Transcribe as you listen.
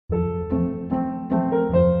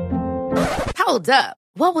Hold up.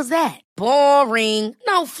 What was that? Boring.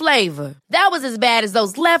 No flavor. That was as bad as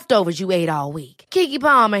those leftovers you ate all week. Keke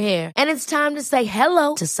Palmer here. And it's time to say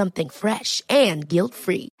hello to something fresh and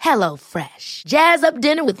guilt-free. Hello Fresh. Jazz up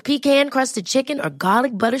dinner with pecan-crusted chicken or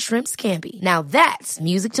garlic butter shrimp scampi. Now that's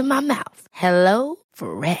music to my mouth. Hello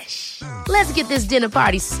Fresh. Let's get this dinner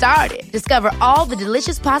party started. Discover all the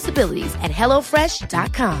delicious possibilities at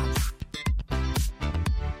hellofresh.com.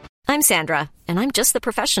 I'm Sandra, and I'm just the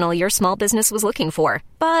professional your small business was looking for.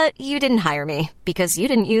 But you didn't hire me because you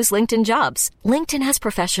didn't use LinkedIn Jobs. LinkedIn has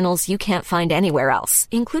professionals you can't find anywhere else,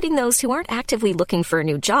 including those who aren't actively looking for a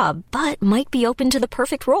new job, but might be open to the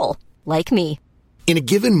perfect role, like me. In a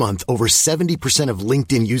given month, over 70% of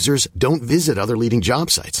LinkedIn users don't visit other leading job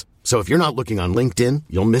sites. So if you're not looking on LinkedIn,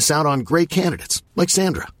 you'll miss out on great candidates like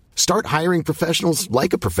Sandra. Start hiring professionals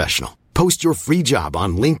like a professional. Post your free job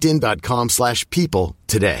on linkedin.com/people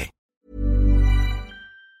today.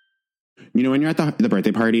 You know, when you're at the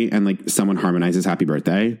birthday party and like someone harmonizes happy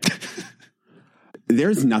birthday,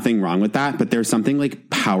 there's nothing wrong with that, but there's something like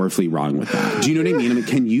powerfully wrong with that. Do you know what I mean? I mean,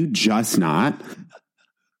 can you just not?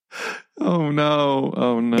 Oh no.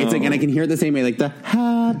 Oh no. It's like, and I can hear it the same way, like the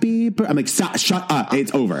happy birthday. I'm like, shut up.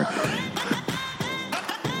 It's over.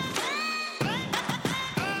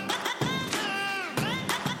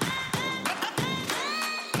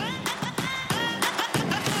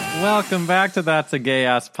 Welcome back to That's a Gay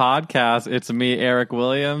Ass Podcast. It's me, Eric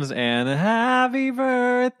Williams, and happy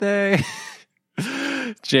birthday.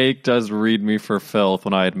 Jake does read me for filth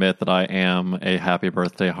when I admit that I am a happy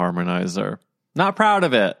birthday harmonizer. Not proud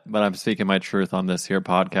of it, but I'm speaking my truth on this here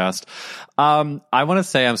podcast. I want to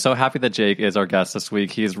say I'm so happy that Jake is our guest this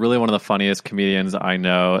week. He's really one of the funniest comedians I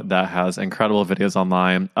know that has incredible videos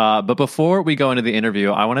online. But before we go into the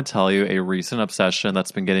interview, I want to tell you a recent obsession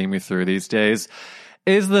that's been getting me through these days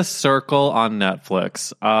is The Circle on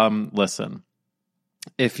Netflix. Listen,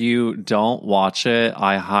 if you don't watch it,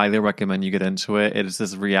 I highly recommend you get into it. It is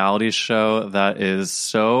this reality show that is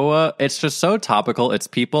so, it's just so topical. It's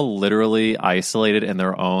people literally isolated in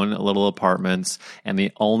their own little apartments, and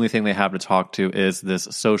the only thing they have to talk to is this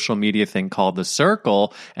social media thing called The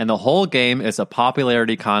Circle, and the whole game is a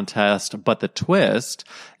popularity contest, but the twist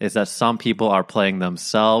is that some people are playing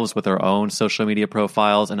themselves with their own social media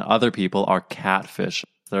profiles, and other people are catfish.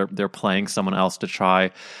 They're playing someone else to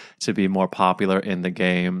try to be more popular in the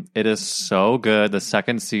game. It is so good. The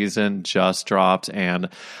second season just dropped, and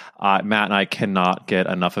Matt and I cannot get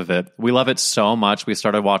enough of it. We love it so much. We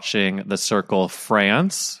started watching The Circle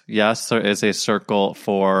France. Yes, there is a circle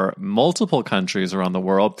for multiple countries around the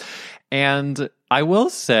world. And I will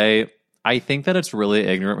say, I think that it's really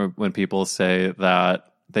ignorant when people say that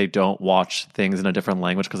they don't watch things in a different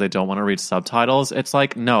language because they don't want to read subtitles. It's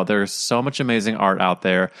like, no, there's so much amazing art out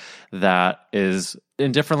there that is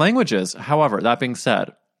in different languages. However, that being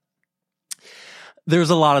said,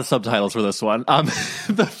 there's a lot of subtitles for this one.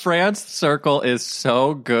 The France Circle is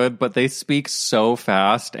so good, but they speak so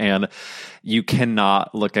fast, and you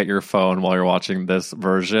cannot look at your phone while you're watching this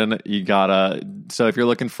version. You gotta, so if you're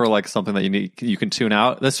looking for like something that you can tune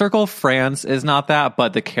out. The Circle France is not that,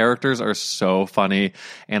 but the characters are so funny,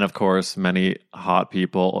 and of course, many hot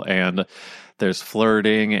people, and there's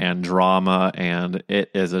flirting and drama, and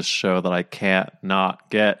it is a show that I can't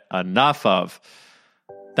not get enough of.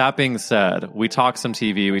 That being said, we talk some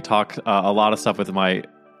TV. We talk a lot of stuff with my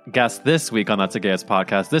guest this week on That's a Gay Ass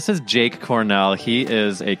Podcast. This is Jake Cornell. He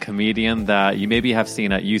is a comedian that you maybe have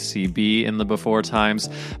seen at UCB in the before times,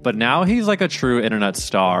 but now he's like a true internet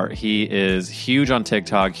star. He is huge on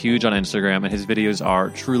TikTok, huge on Instagram, and his videos are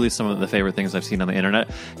truly some of the favorite things I've seen on the internet.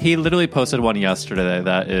 He literally posted one yesterday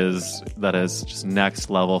that is just next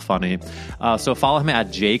level funny. So follow him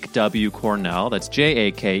at Jake W. Cornell. That's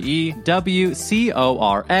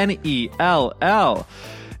JakeWCornell.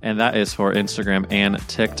 And that is for Instagram and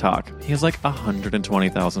TikTok. He has like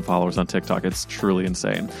 120,000 followers on TikTok. It's truly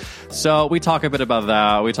insane. So we talk a bit about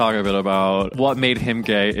that. We talk a bit about what made him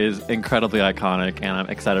gay is incredibly iconic, and I'm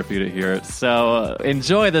excited for you to hear it. So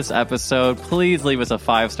enjoy this episode. Please leave us a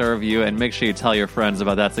 5-star review, and make sure you tell your friends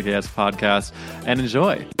about That's a Gay Ass Podcast, and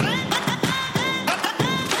enjoy.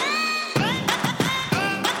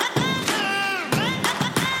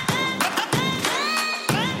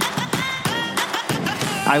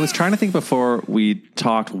 I was trying to think before we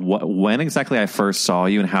talked when exactly I first saw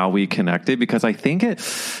you and how we connected, because I think it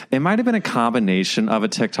might have been a combination of a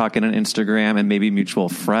TikTok and an Instagram and maybe mutual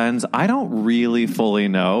friends. I don't really fully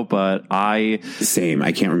know, but Same.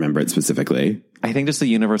 I can't remember it specifically. I think just the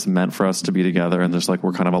universe meant for us to be together, and just like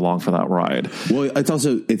we're kind of along for that ride. Well, it's on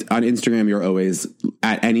Instagram. You're always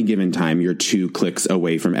at any given time. You're 2 clicks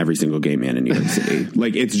away from every single gay man in New York City.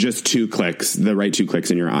 Like it's just 2 clicks, the right 2 clicks,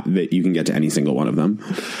 and that you can get to any single one of them.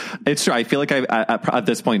 It's true. I feel like I've at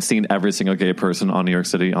this point seen every single gay person on New York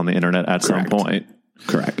City on the internet at some point.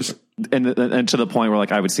 Correct. And to the point where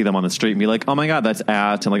like I would see them on the street and be like, oh my God, that's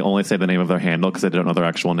at, and like only say the name of their handle because I don't know their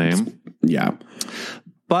actual name. Yeah.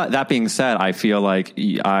 But that being said, I feel like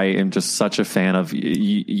I am just such a fan of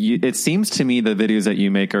you. It seems to me the videos that you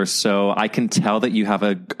make are so, I can tell that you have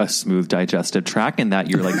a smooth digestive tract and that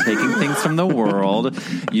you're like taking things from the world.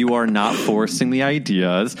 You are not forcing the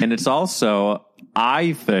ideas. And it's also,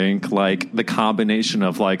 I think, like the combination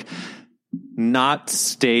of like not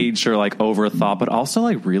staged or like overthought, but also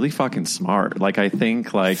like really fucking smart. Like I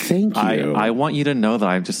think like, thank you. I want you to know that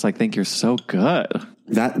I'm just like, think you're so good.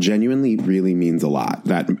 That genuinely really means a lot.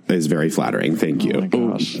 That is very flattering. Thank you. Oh my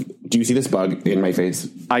gosh. Do you see this bug in my face?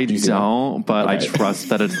 I don't, but okay. I trust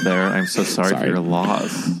that it's there. I'm so sorry for your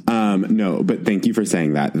loss. No, but thank you for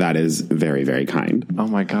saying that. That is very, very kind. Oh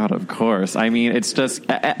my God, of course. I mean, it's just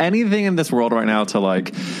anything in this world right now to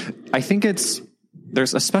like, I think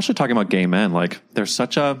there's, especially talking about gay men, like there's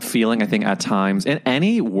such a feeling, I think, at times in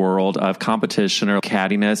any world of competition or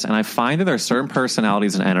cattiness. And I find that there are certain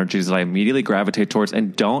personalities and energies that I immediately gravitate towards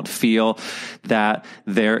and don't feel that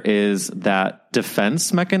there is that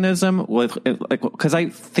defense mechanism with, like, because I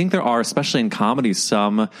think there are, especially in comedy,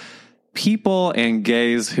 some people and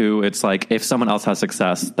gays who it's like, if someone else has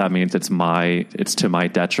success, that means it's to my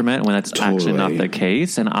detriment, when that's actually not the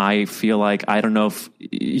case. And I feel like, I don't know if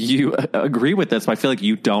you agree with this, but I feel like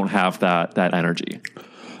you don't have that energy.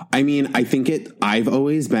 I mean, I think I've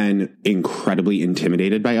always been incredibly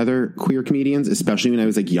intimidated by other queer comedians, especially when I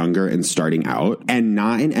was like younger and starting out, and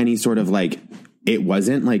not in any sort of like, it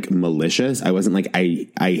wasn't like malicious. I wasn't like, I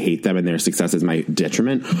hate them and their success is my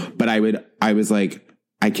detriment, but I was like,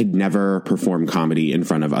 I could never perform comedy in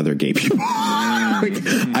front of other gay people. Like,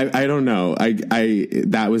 I don't know.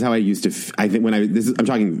 That was how I used to, I think I'm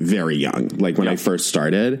talking very young, like when I first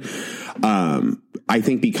started. I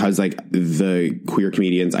think because like the queer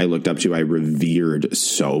comedians I looked up to, I revered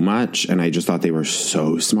so much. And I just thought they were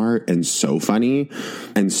so smart and so funny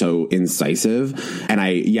and so incisive. And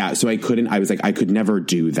I was like, I could never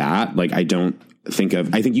do that. Like, I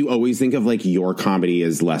think you always think of like your comedy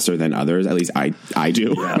as lesser than others. At least I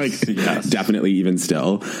do. Yes, definitely even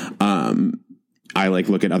still. I like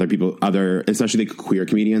look at especially the queer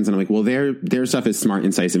comedians, and I'm like, well, their stuff is smart,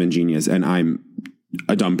 incisive, and genius. And I'm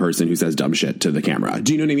a dumb person who says dumb shit to the camera.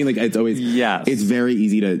 Do you know what I mean? Like it's always, it's very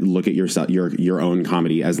easy to look at your own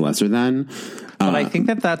comedy as lesser than. But I think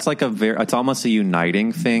that's like it's almost a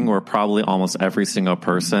uniting thing where probably almost every single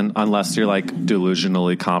person, unless you're like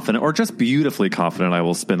delusionally confident or just beautifully confident, I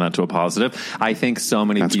will spin that to a positive. I think so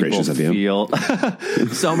many people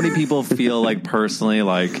feel like personally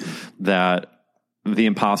like that the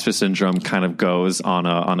imposter syndrome kind of goes on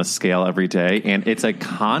a scale every day. And it's a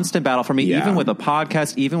constant battle for me, even with a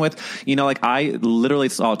podcast, even with, like I literally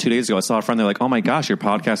saw 2 days ago, I saw a friend, they're like, oh my gosh, your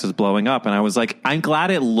podcast is blowing up. And I was like, I'm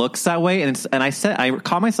glad it looks that way. And I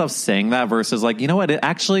caught myself saying that versus like, you know what, it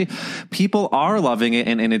actually, people are loving it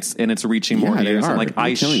and it's reaching more ears. And like,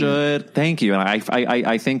 thank you. And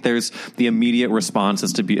I think there's the immediate response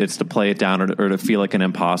is to play it down or to feel like an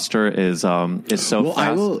imposter is so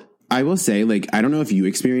fast. I will say, like, I don't know if you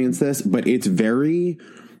experience this, but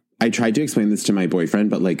I tried to explain this to my boyfriend,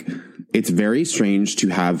 but like, it's very strange to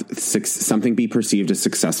have something be perceived as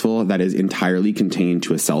successful that is entirely contained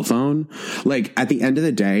to a cell phone. Like at the end of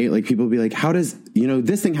the day, like people will be like, how does,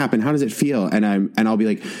 this thing happen? How does it feel? And I'll be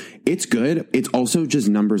like, it's good. It's also just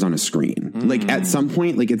numbers on a screen. Like at some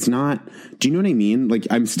point, like it's not, do you know what I mean? Like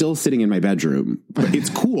I'm still sitting in my bedroom, but it's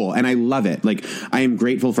cool. And I love it. Like I am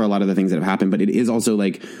grateful for a lot of the things that have happened, but it is also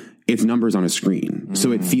like, it's numbers on a screen.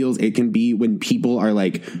 So it can be when people are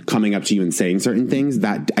like coming up to you and saying certain things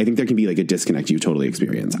that I think there can be like a disconnect you totally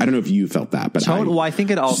experience. I don't know if you felt that, but I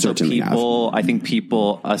think it also I think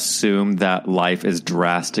people assume that life is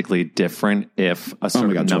drastically different if a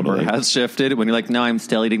certain number has shifted. When you're like, no, I'm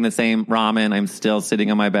still eating the same ramen. I'm still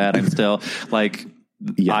sitting on my bed. I'm still like,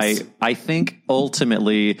 yes. I think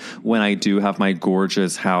ultimately when I do have my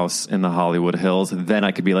gorgeous house in the Hollywood Hills, then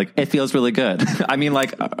I could be like, it feels really good. I mean,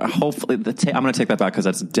 like, hopefully, I'm going to take that back because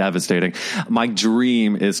that's devastating. My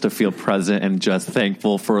dream is to feel present and just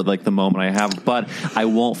thankful for like the moment I have, but I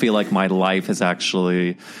won't feel like my life is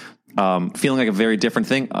actually feeling like a very different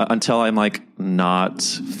thing until I'm like not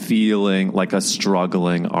feeling like a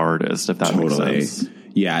struggling artist, if that makes sense.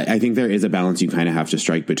 Yeah, I think there is a balance you kind of have to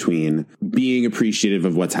strike between being appreciative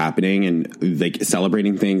of what's happening and like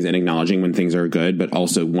celebrating things and acknowledging when things are good, but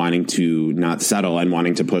also wanting to not settle and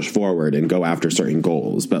wanting to push forward and go after certain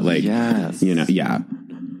goals. But like, you know, yeah,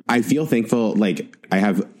 I feel thankful. Like I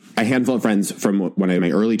have a handful of friends from when I was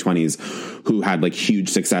in my early 20s who had like huge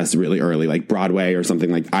success really early, like Broadway or something.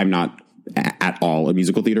 Like I'm not at all a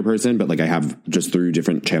musical theater person, but like I have just through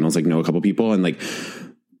different channels, like know a couple people, and like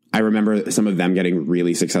I remember some of them getting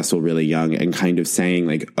really successful really young and kind of saying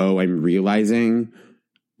like, oh, I'm realizing,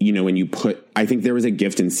 you know, when you put, I think there was a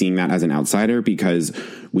gift in seeing that as an outsider, because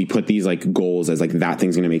we put these like goals as like, that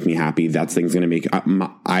thing's going to make me happy. That thing's going to make,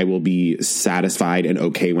 I will be satisfied and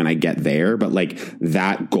okay when I get there. But like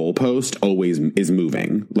that goalpost always is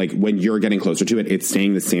moving. Like when you're getting closer to it, it's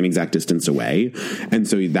staying the same exact distance away. And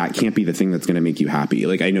so that can't be the thing that's going to make you happy.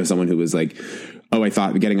 Like I know someone who was like, oh, I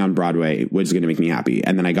thought getting on Broadway was going to make me happy.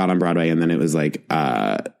 And then I got on Broadway and then it was like,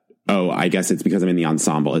 oh, I guess it's because I'm in the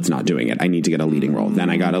ensemble. It's not doing it. I need to get a leading role. Then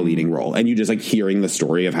I got a leading role. And you just like hearing the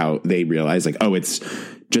story of how they realize like, oh, it's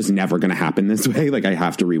just never going to happen this way. Like I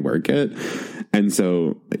have to rework it. And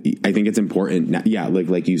so I think it's important. Yeah.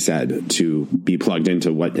 Like you said, to be plugged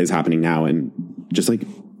into what is happening now and just like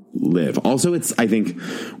live. Also, I think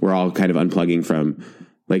we're all kind of unplugging from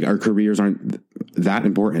like our careers aren't that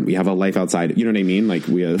important. We have a life outside. You know what I mean? Like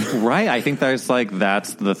we have. Right. I think that's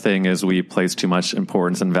the thing is we place too much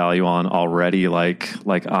importance and value on already.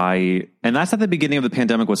 And that's at the beginning of the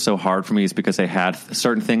pandemic was so hard for me is because I had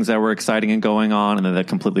certain things that were exciting and going on and then that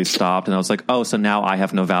completely stopped. And I was like, oh, so now I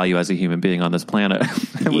have no value as a human being on this planet.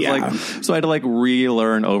 So I had to like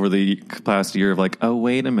relearn over the past year of like, oh,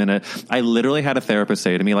 wait a minute. I literally had a therapist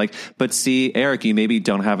say to me like, but see, Eric, you maybe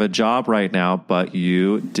don't have a job right now, but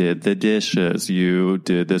you did the dishes. You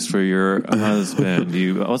did this for your husband.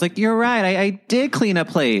 I was like, you're right. I did clean a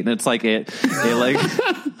plate. And it's like,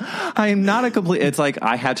 I'm not a complete, it's like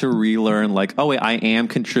I had to relearn like, oh wait, I am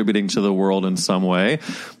contributing to the world in some way.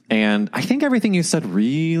 And I think everything you said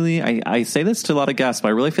really, I say this to a lot of guests, but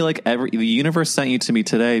I really feel like the universe sent you to me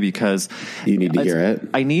today because you need to hear it.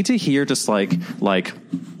 I need to hear just like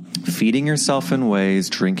feeding yourself in ways,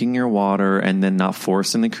 drinking your water, and then not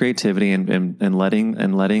forcing the creativity and letting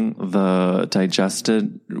the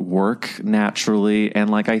digested work naturally.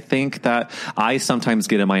 And like, I think that I sometimes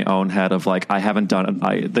get in my own head of like, I haven't done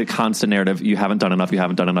the constant narrative. You haven't done enough. You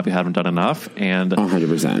haven't done enough. You haven't done enough. And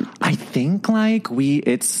 100%. I think like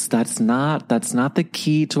that's not the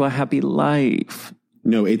key to a happy life.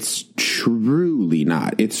 No, it's truly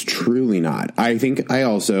not. It's truly not. I think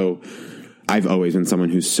I've always been someone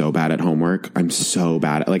who's so bad at homework. I'm so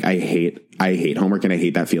bad at like, I hate homework and I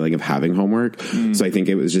hate that feeling of having homework. So I think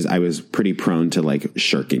it was just, I was pretty prone to like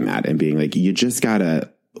shirking that and being like, you just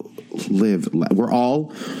gotta live.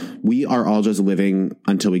 We are all just living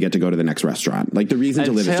until we get to go to the next restaurant. Like the reason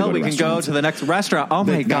to live is to go to restaurants. Go to the next restaurant. Oh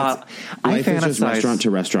my God. Life is just restaurant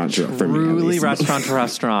to restaurant for me. Truly restaurant to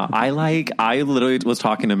restaurant. I literally was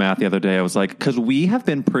talking to Matt the other day. I was like, cause we have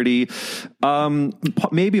been pretty,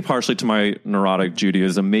 maybe partially to my neurotic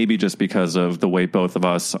Judaism, maybe just because of the way both of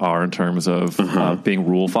us are in terms of being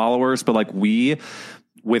rule followers. But like with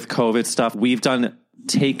COVID stuff, we've done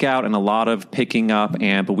takeout and a lot of picking up,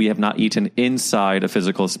 but we have not eaten inside a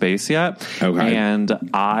physical space yet. Okay. And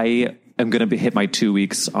I am going to hit my 2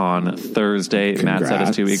 weeks on Thursday. Congrats. Matt said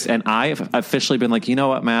it's 2 weeks. And I've officially been like, you know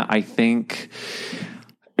what, Matt, I think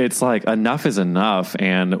it's like enough is enough,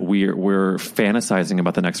 and we're fantasizing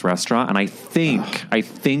about the next restaurant. And I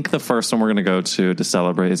think the first one we're going to go to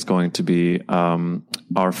celebrate is going to be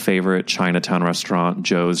our favorite Chinatown restaurant,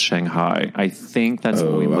 Joe's Shanghai. I think that's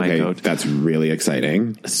what we might go to. That's really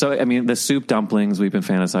exciting. So, I mean, the soup dumplings we've been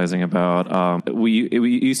fantasizing about. It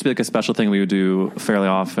used to be like a special thing we would do fairly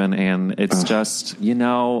often, and it's just, you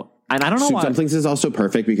know. And I don't know why. Soup dumplings is also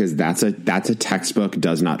perfect because that's a textbook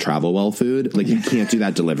does not travel well food. Like you can't do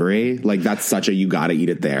that delivery. Like that's such a you gotta eat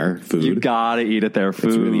it there food. You gotta eat it there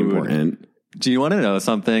food. It's really important. Do you want to know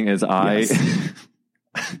something? Yes.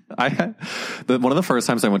 One of the first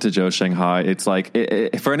times I went to Joe's Shanghai, it's like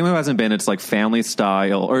for anyone who hasn't been, it's like family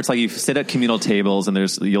style, or it's like you sit at communal tables and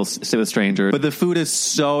you'll sit with strangers. But the food is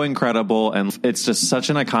so incredible, and it's just such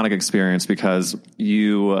an iconic experience because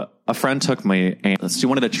a friend took me and she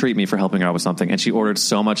wanted to treat me for helping her out with something, and she ordered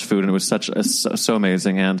so much food, and it was so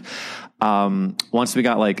amazing. And once we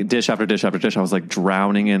got like dish after dish after dish, I was like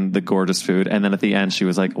drowning in the gorgeous food. And then at the end, she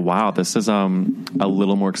was like, wow, this is a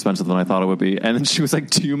little more expensive than I thought it would be. And then she was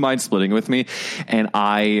like, do you mind splitting with me? And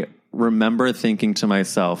I remember thinking to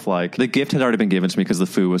myself, like, the gift had already been given to me because the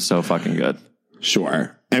food was so fucking good.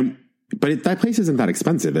 Sure. And But that place isn't that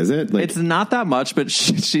expensive, is it? Like, it's not that much, but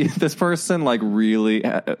this person like really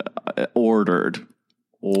ordered.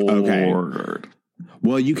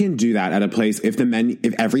 Well, you can do that at a place if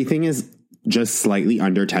everything is just slightly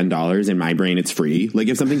under $10. In my brain, it's free. Like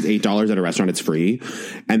if something's $8 at a restaurant, it's free,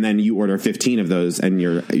 and then you order 15 of those, and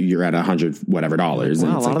you're at $100 whatever dollars. Wow,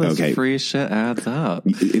 and it's a lot of this okay, free shit adds up.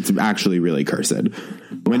 It's actually really cursed.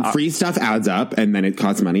 When free stuff adds up and then it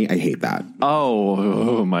costs money, I hate that.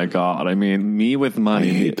 Oh my God! I mean, me with money,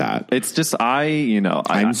 I hate that. It's just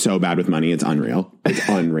I'm so bad with money. It's unreal. It's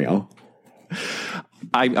unreal.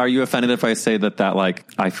 Are you offended if I say that like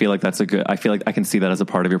I feel like I feel like I can see that as a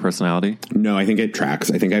part of your personality? No, I think it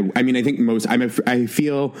tracks. I think I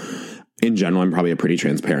feel in general I'm probably a pretty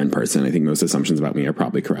transparent person. I think most assumptions about me are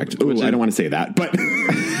probably correct. Ooh, I don't want to say that, but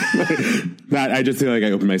that I just feel like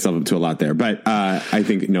I opened myself up to a lot there. But I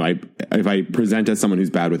think if I present as someone who's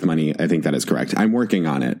bad with money, I think that is correct. I'm working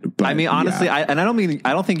on it. But, I mean, honestly, yeah. I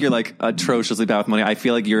don't think you're like atrociously bad with money. I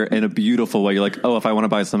feel like you're in a beautiful way. You're like, oh, if I want to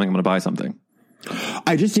buy something, I'm going to buy something.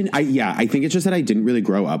 I think it's just that I didn't really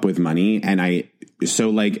grow up with money, and I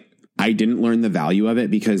didn't learn the value of it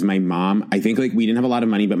because my mom, I think like we didn't have a lot of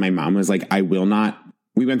money, but my mom was like,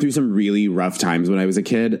 we went through some really rough times when I was a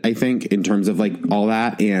kid, I think, in terms of like all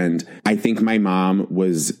that. And I think my mom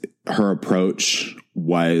her approach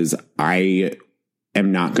was, I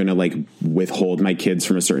am not going to like withhold my kids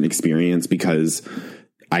from a certain experience because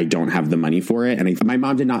I don't have the money for it. And my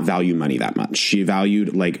mom did not value money that much. She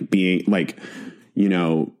valued like being like,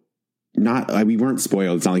 we weren't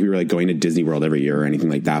spoiled. It's not like we were like going to Disney World every year or anything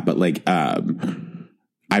like that. But like,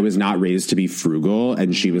 I was not raised to be frugal.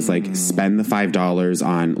 And she was like, spend the $5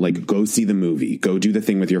 on like, go see the movie, go do the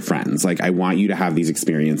thing with your friends. Like, I want you to have these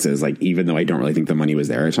experiences. Like, even though I don't really think the money was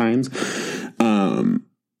there at times.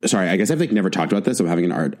 Sorry, I guess I've like never talked about this. So I'm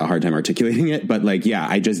having a hard time articulating it. But like, yeah,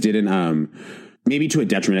 I just didn't, maybe to a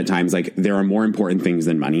detriment at times, like there are more important things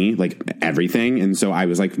than money, like everything. And so I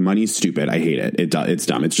was like, money's stupid. I hate it. It's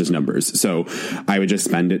dumb. It's just numbers. So I would just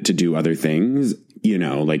spend it to do other things,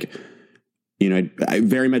 I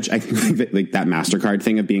very much, I think that like that MasterCard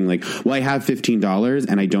thing of being like, well, I have $15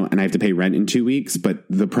 and I have to pay rent in 2 weeks, but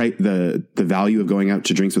the value of going out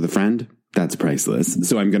to drinks with a friend, that's priceless.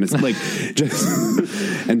 So I'm going to like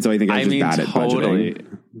just, and so I think I'm just bad at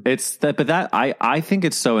budgeting. It's that, but that I think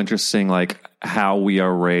it's so interesting, like how we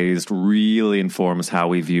are raised really informs how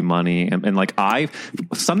we view money. And like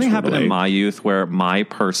something happened in my youth where my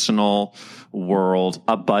personal world,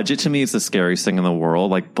 a budget to me is the scariest thing in the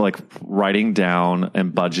world. Like writing down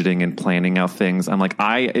and budgeting and planning out things. I'm like,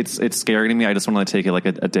 it's scary to me. I just want to take it like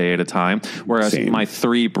a day at a time. Whereas my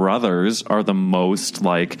three brothers are the most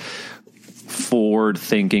like forward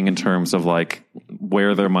thinking in terms of like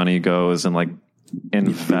where their money goes and like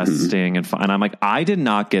investing and I'm like, I did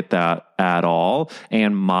not get that at all.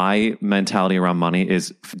 And my mentality around money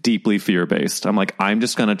is deeply fear-based. I'm like, I'm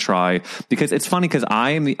just going to try, because it's funny because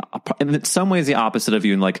I am in some ways the opposite of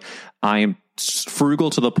you. And like, I am frugal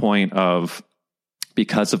to the point of,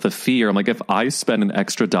 because of the fear, I'm like, if I spend an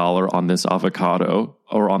extra $1 on this avocado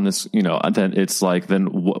or on this, then it's like, then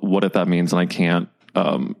what if that means and I can't,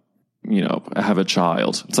 have a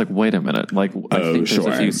child? It's like, wait a minute. Like, I think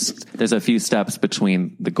there's a few steps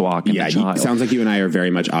between the guac and the child. Sounds like you and I are very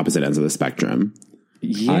much opposite ends of the spectrum.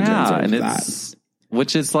 Yeah. And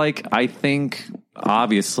which is like, I think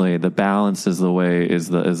obviously the balance is the way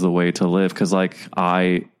to live. Cause like,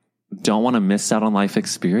 I don't want to miss out on life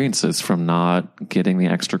experiences from not getting the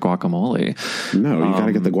extra guacamole. No, you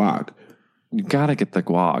gotta get the guac. You gotta get the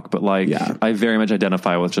guac. But like, I very much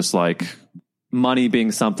identify with just like, money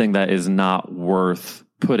being something that is not worth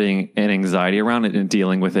putting an anxiety around it and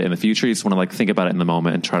dealing with it in the future. You just want to like think about it in the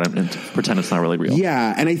moment and try to pretend it's not really real.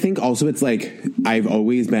 Yeah. And I think also it's like, I've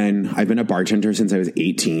been a bartender since I was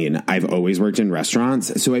 18. I've always worked in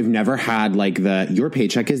restaurants. So I've never had like your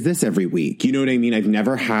paycheck is this every week. You know what I mean? I've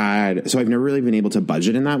never really been able to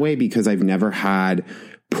budget in that way because I've never had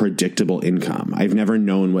predictable income. I've never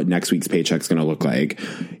known what next week's paycheck's going to look like,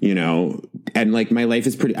 and like my life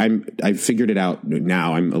is I've figured it out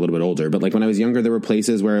now. I'm a little bit older, but like when I was younger, there were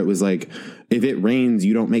places where it was like, if it rains,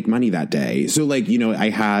 you don't make money that day. So like, I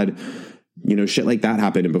had, shit like that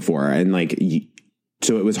happened before. And like,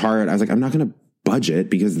 so it was hard. I was like, I'm not going to budget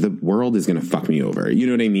because the world is going to fuck me over. You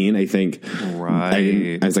know what I mean? I think,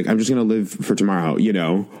 right. I was like, I'm just going to live for tomorrow,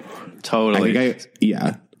 Totally.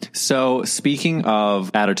 Yeah. So speaking of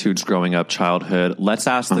attitudes growing up, childhood, let's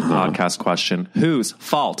ask the podcast question. Whose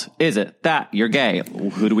fault is it that you're gay?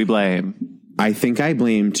 Who do we blame? I think I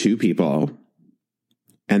blame two people,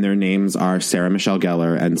 and their names are Sarah Michelle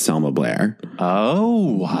Gellar and Selma Blair.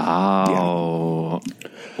 Oh, wow.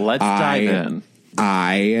 Yeah. Let's dive in.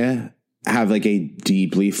 I have like a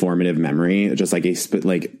deeply formative memory, just like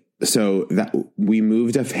so that we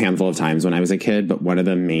moved a handful of times when I was a kid, but one of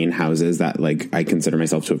the main houses that like I consider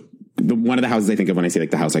myself to, one of the houses I think of when I say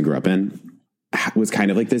like the house I grew up in, was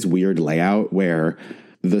kind of like this weird layout where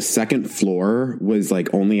the second floor was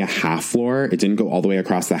like only a half floor. It didn't go all the way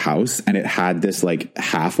across the house. And it had this like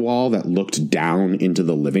half wall that looked down into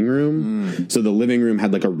the living room. So the living room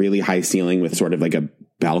had like a really high ceiling with sort of like a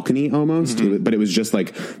balcony almost, but it was just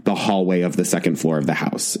like the hallway of the second floor of the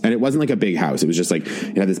house. And it wasn't like a big house. It was just like,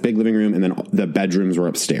 it had this big living room and then the bedrooms were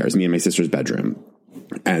upstairs, me and my sister's bedroom.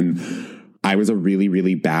 And I was a really,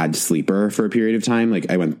 really bad sleeper for a period of time.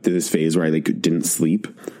 Like I went through this phase where I like didn't sleep,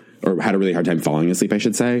 or had a really hard time falling asleep, I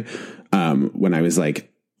should say, when I was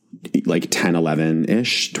like 10,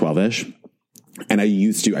 11-ish, 12-ish. And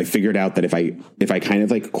I figured out that if I kind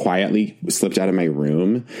of like quietly slipped out of my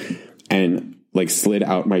room and like slid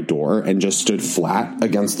out my door and just stood flat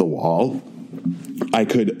against the wall, I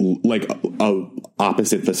could like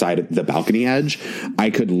opposite the side of the balcony edge,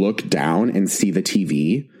 I could look down and see the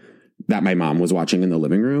TV that my mom was watching in the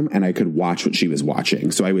living room, and I could watch what she was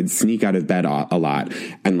watching. So I would sneak out of bed a lot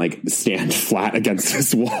and like stand flat against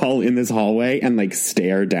this wall in this hallway and like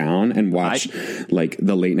stare down and watch like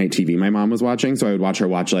the late night TV my mom was watching. So I would watch her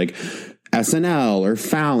watch like SNL or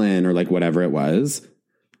Fallon or like whatever it was.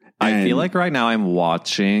 I feel like right now I'm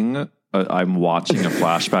watching a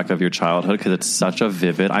flashback of your childhood because it's such a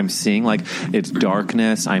vivid. I'm seeing like it's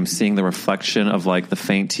darkness. I'm seeing the reflection of like the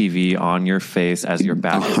faint TV on your face as your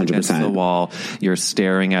back is against the wall. You're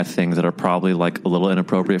staring at things that are probably like a little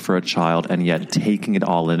inappropriate for a child, and yet taking it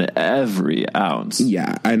all in every ounce.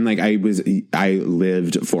 Yeah, and like I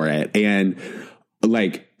lived for it, and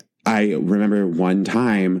like I remember one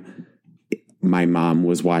time my mom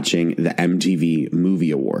was watching the MTV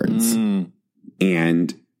Movie Awards,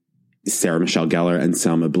 and Sarah Michelle Gellar and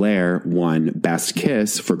Selma Blair won Best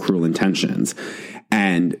Kiss for Cruel Intentions.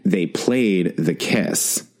 And they played the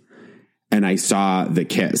kiss. And I saw the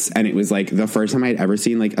kiss. And it was like the first time I had ever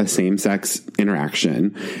seen like a same-sex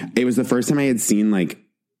interaction. It was the first time I had seen like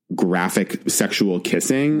graphic sexual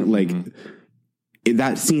kissing. Like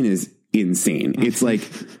that scene is insane. It's like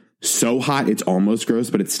so hot. It's almost gross,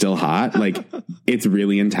 but it's still hot. Like it's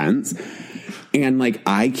really intense. And like,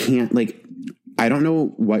 I don't know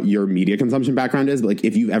what your media consumption background is, but like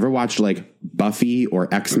if you've ever watched like Buffy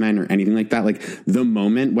or X-Men or anything like that, like the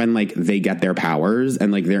moment when like they get their powers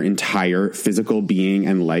and like their entire physical being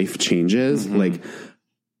and life changes, like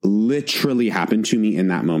literally happened to me in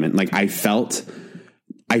that moment. Like I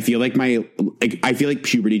feel like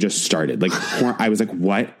puberty just started. Like I was like,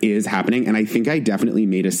 what is happening? And I think I definitely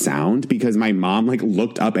made a sound because my mom like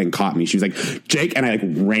looked up and caught me. She was like, Jake, and I like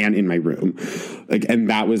ran in my room. Like, and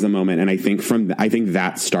that was the moment. And I think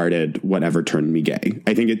that started whatever turned me gay.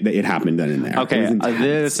 I think it happened then and there. Okay.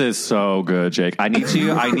 This is so good, Jake. I need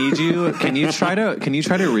you. Can you try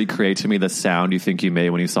to recreate to me the sound you think you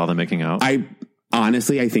made when you saw them making out? I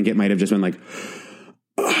think it might've just been like,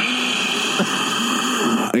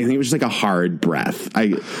 I think it was just like a hard breath.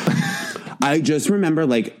 I just remember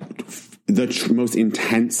like the most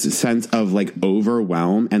intense sense of like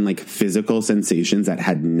overwhelm and like physical sensations that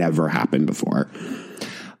had never happened before.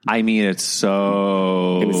 I mean, it was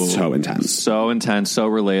so intense, so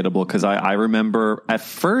relatable. Cause I remember at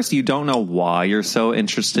first you don't know why you're so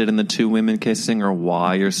interested in the two women kissing or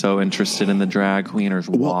why you're so interested in the drag queen or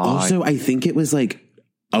why. Well, also I think it was like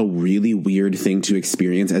a really weird thing to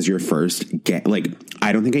experience as your first gay. Like,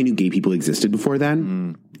 I don't think I knew gay people existed before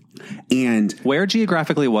then. And where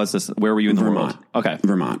geographically was this? Where were you in the world? Okay.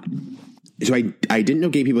 Vermont. So I didn't know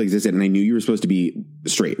gay people existed, and I knew you were supposed to be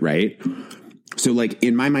straight, right? So like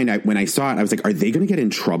in my mind, when I saw it, I was like, are they going to get in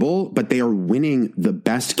trouble? But they are winning the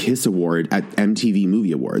Best Kiss Award at MTV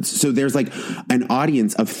Movie Awards. So there's like an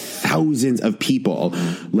audience of thousands of people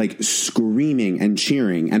like screaming and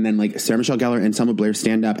cheering. And then like Sarah Michelle Gellar and Selma Blair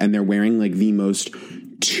stand up and they're wearing like the most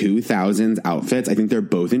 2000s outfits. I think they're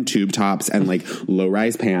both in tube tops and like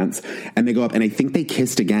low-rise pants. And they go up and I think they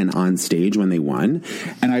kissed again on stage when they won.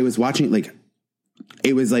 And I was watching like,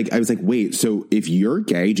 it was like, I was like, wait, so if you're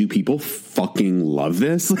gay, do people fucking love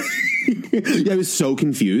this? Yeah, I was so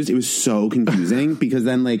confused. It was so confusing because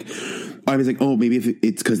then like, I was like, oh, maybe if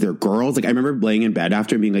it's because they're girls. Like I remember laying in bed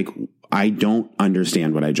after and being like, I don't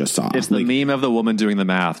understand what I just saw. It's the meme of the woman doing the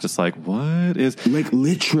math, just like, what is... Like,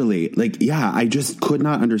 literally, like, yeah, I just could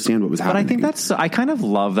not understand what was happening. But I think I kind of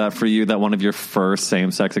love that for you, that one of your first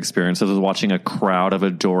same-sex experiences was watching a crowd of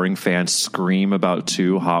adoring fans scream about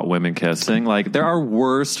two hot women kissing. Like, there are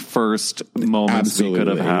worse first moments we could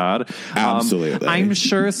have had. Absolutely. I'm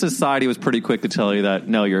sure society was pretty quick to tell you that,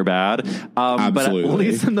 no, you're bad. But at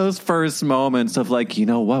least in those first moments of like, you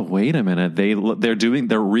know what, wait a minute,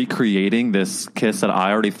 they're recreating this kiss that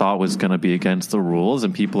I already thought was going to be against the rules,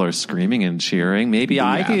 and people are screaming and cheering. Maybe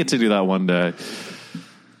I can get to do that one day.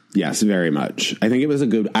 Yes, very much. I think it was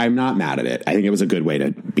I'm not mad at it. I think it was a good way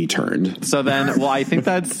to be turned. So then, well, I think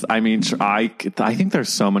I think there's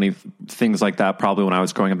so many things like that probably when I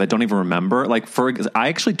was growing up that I don't even remember. Like, I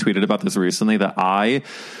actually tweeted about this recently that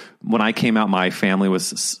when I came out, my family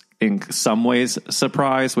was in some ways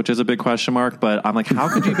surprised, which is a big question mark, but I'm like, how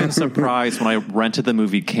could you have been surprised when I rented the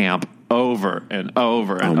movie Camp over and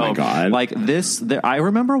over and over? Oh my God. Like I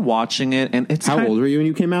remember watching it, and it's... How old were you when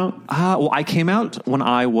you came out? Well, I came out when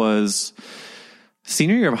I was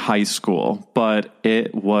senior year of high school, but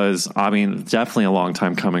it was, definitely a long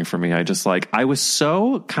time coming for me. I was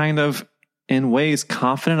so kind of, in ways,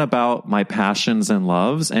 confident about my passions and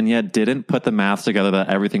loves, and yet didn't put the math together that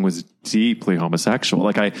everything was deeply homosexual.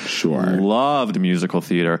 Like, I loved musical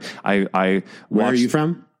theater. Where are you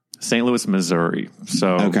from? St. Louis, Missouri.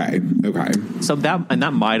 So okay. So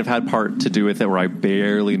that might have had part to do with it, where I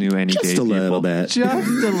barely knew any gay people. Just a little bit.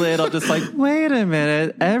 Just a little. Just like, wait a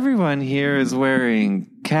minute, everyone here is wearing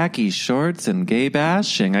khaki shorts and gay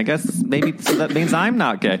bashing. I guess maybe so that means I'm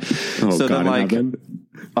not gay. So God, then,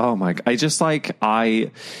 oh my God.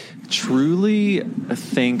 I truly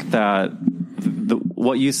think that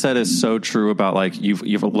what you said is so true about, like,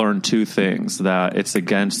 you've learned two things, that it's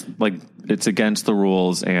against the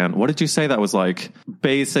rules. And what did you say? That was like,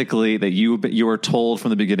 basically that you were told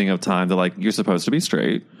from the beginning of time that, like, you're supposed to be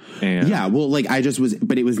straight. And yeah, well, like,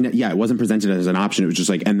 it wasn't presented as an option. It was just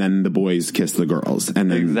like, and then the boys kiss the girls,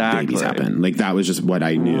 and then babies happen. Like, that was just what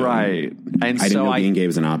I knew. Right. And I didn't know being gay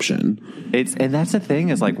was an option. And that's the thing,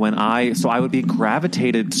 is like, I would be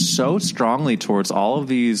gravitated so strongly towards all of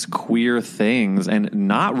these queer things and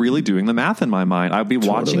not really doing the math in my mind. I'd be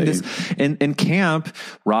watching this in camp.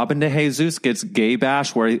 Robin DeJesus gets gay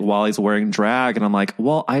bashed while he's wearing drag, and I'm like,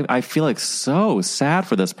 well, I feel like so sad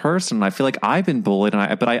for this person. I feel like I've been bullied,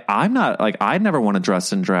 but I'm not, like, I never want to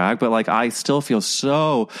dress in drag, but like, I still feel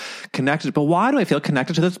so connected. But why do I feel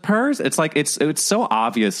connected to this person? It's like, it's so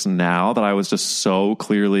obvious now that I was just so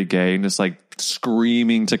clearly gay and just like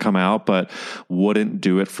screaming to come out, but wouldn't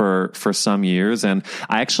do it for some years. And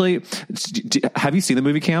I actually, have you seen the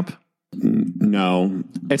movie Camp? No.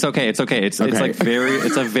 It's okay. It's okay. It's like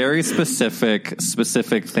it's a very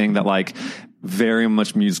specific thing that, like, very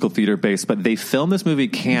much musical theater based, but they filmed this movie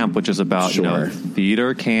Camp, which is about,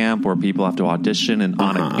 theater camp where people have to audition, and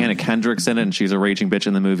Anna Kendrick's in it, and she's a raging bitch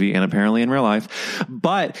in the movie and apparently in real life.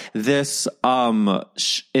 But this,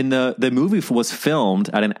 in the movie was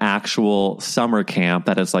filmed at an actual summer camp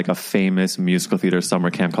that is like a famous musical theater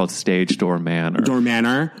summer camp called Stage Door Manor. Door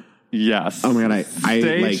Manor? Yes. Oh my God.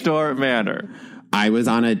 Stage Door Manor. I was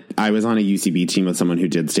on a UCB team with someone who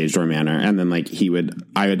did Stage Door Manor, and then like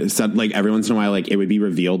I would said, like, every once in a while, like, it would be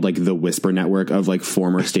revealed, like, the whisper network of like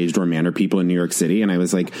former Stage Door Manor people in New York City, and I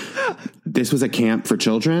was like, this was a camp for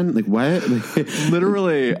children? Like, what?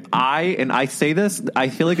 Literally, I say this, I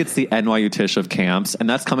feel like it's the NYU Tisch of camps, and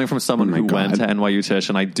that's coming from someone who went to NYU Tisch,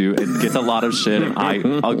 and it gets a lot of shit, and I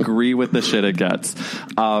agree with the shit it gets.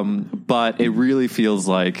 But it really feels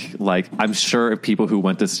like I'm sure if people who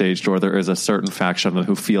went to Stage Door, there is a certain faction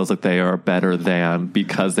who feels that they are better than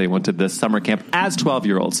because they went to this summer camp as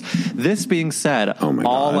 12-year-olds. This being said,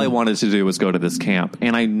 all I wanted to do was go to this camp.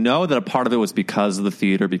 And I know that a part of it was because of the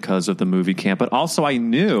theater, because of the movie Camp, but also I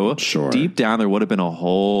knew deep down there would have been a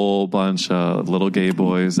whole bunch of little gay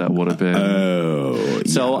boys that would have been.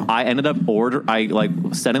 So I ended up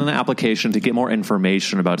sending an application to get more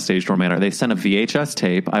information about Stage Door Manor. They sent a VHS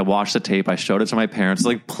tape. I watched the tape. I showed it to my parents.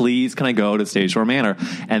 Like, please, can I go to Stage Door Manor?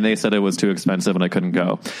 And they said it was too expensive and I couldn't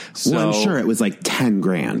go. So I'm sure it was like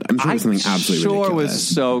 $10,000. I'm sure it was something absolutely ridiculous. It was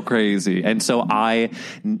so crazy. And so I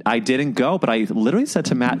didn't go, but I literally said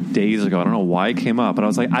to Matt days ago, I don't know why it came up, but I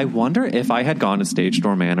was like, I wonder if I had gone to Stage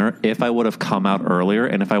Door Manor, if I would have come out earlier,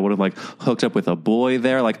 and if I would have like hooked up with a boy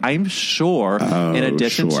there. Like, I'm sure, in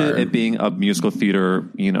addition to it being a musical theater,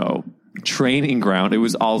 training ground, it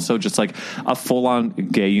was also just like a full-on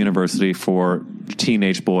gay university for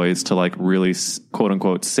teenage boys to like really, quote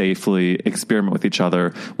unquote, safely experiment with each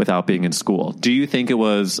other without being in school. Do you think it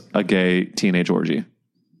was a gay teenage orgy?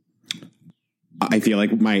 I feel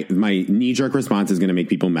like my knee-jerk response is going to make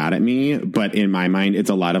people mad at me, but in my mind, it's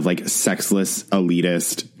a lot of like sexless,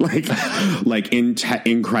 elitist,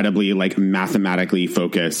 incredibly like mathematically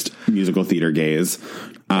focused musical theater gays.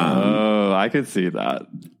 I could see that.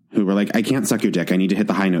 Who were like, I can't suck your dick. I need to hit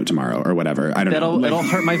the high note tomorrow or whatever. I don't know. It'll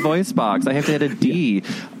hurt my voice box. I have to hit a D.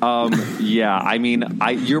 Yeah, I mean,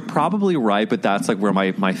 you're probably right, but that's like where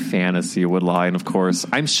my fantasy would lie. And of course,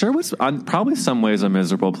 I'm sure it was probably some ways a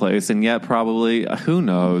miserable place. And yet probably, who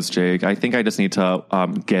knows, Jake? I think I just need to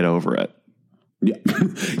get over it. Yeah.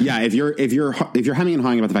 Yeah. If you're hemming and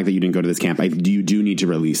hawing about the fact that you didn't go to this camp, you do need to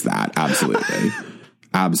release that. Absolutely.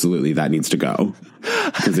 Absolutely, that needs to go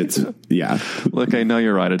because it's Look, I know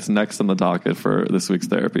you're right. It's next on the docket for this week's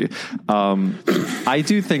therapy. I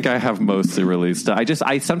do think I have mostly released it.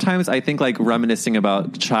 I sometimes think like reminiscing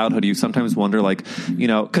about childhood. You sometimes wonder like, you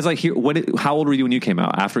know, because like how old were you when you came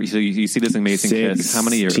out? After so you see this amazing kiss. How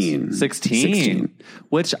many years? 16.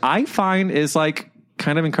 Which I find is like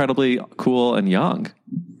kind of incredibly cool and young.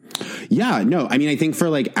 Yeah, no, I mean, I think for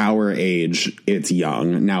like our age, it's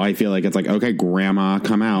young. Now I feel like it's like, okay, grandma,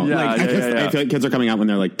 come out. Yeah, I feel like kids are coming out when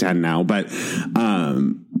they're like 10 now. But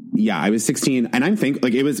yeah, I was 16 and I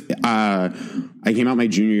came out my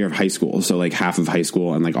junior year of high school. So like half of high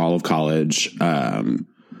school and like all of college.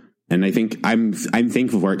 And I think I'm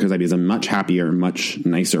thankful for it because I was a much happier, much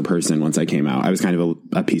nicer person once I came out. I was kind of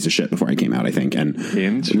a piece of shit before I came out, I think. And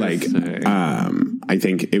like, I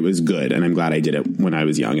think it was good. And I'm glad I did it when I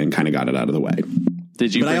was young and kind of got it out of the way.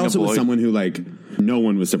 Did you? But I also was someone who like, no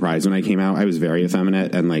one was surprised when I came out. I was very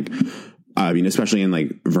effeminate and like, I mean, especially in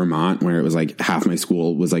like Vermont where it was like half my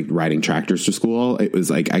school was like riding tractors to school. It was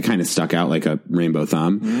like, I kind of stuck out like a rainbow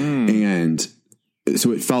thumb. And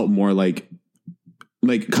so it felt more like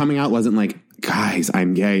coming out wasn't like, guys,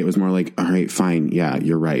 I'm gay. It was more like, all right, fine. Yeah,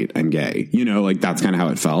 you're right. I'm gay. You know, like that's kind of how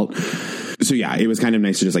it felt. So yeah, it was kind of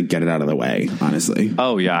nice to just like get it out of the way, honestly.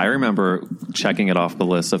 Oh yeah. I remember checking it off the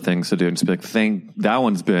list of things to do and just be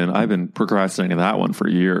like, I've been procrastinating that one for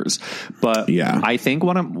years. But yeah, I think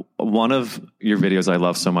one of your videos I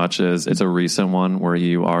love so much is it's a recent one where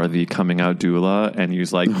you are the coming out doula and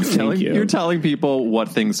you're telling people what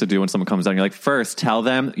things to do when someone comes out. And you're like, first tell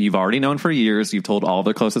them you've already known for years. You've told all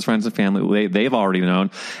their closest friends and family. They've already known.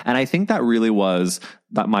 And I think that really was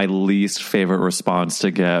my least favorite response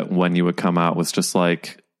to get when you would come out was just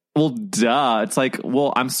like, well, duh. It's like,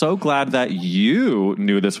 well, I'm so glad that you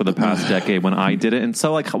knew this for the past decade when I did it. And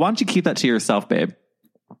so like, why don't you keep that to yourself, babe?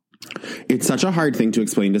 It's such a hard thing to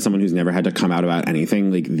explain to someone who's never had to come out about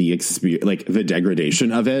anything, like the experience, like the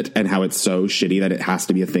degradation of it and how it's so shitty that it has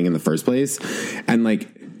to be a thing in the first place.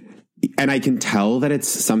 And I can tell that it's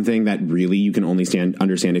something that really you can only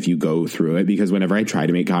understand if you go through it, because whenever I try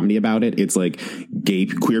to make comedy about it, it's like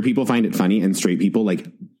queer people find it funny and straight people like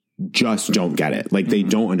just don't get it. Like they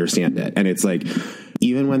don't understand it. And it's like,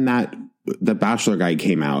 even when the Bachelor guy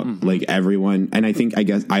came out, like everyone, and I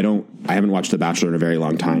haven't watched The Bachelor in a very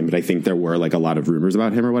long time, but I think there were like a lot of rumors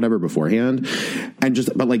about him or whatever beforehand.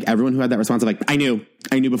 But like everyone who had that response of like, I knew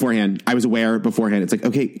beforehand. I was aware beforehand. It's like,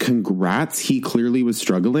 okay, congrats. He clearly was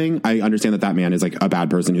struggling. I understand that man is like a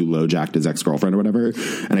bad person who low-jacked his ex-girlfriend or whatever.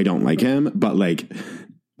 And I don't like him, but like,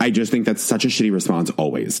 I just think that's such a shitty response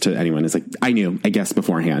always to anyone. It's like, I guessed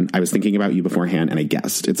beforehand. I was thinking about you beforehand and I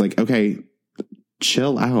guessed. It's like, okay,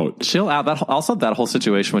 chill out. That whole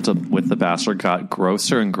situation with the Bachelor got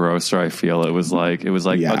grosser and grosser. I feel it was like,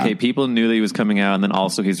 okay, people knew that he was coming out, and then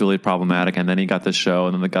also he's really problematic, and then he got the show,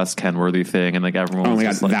 and then the Gus Kenworthy thing, and like everyone. Oh my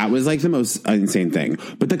god, that was like the most insane thing.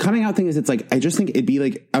 But the coming out thing is, it's like, I just think it'd be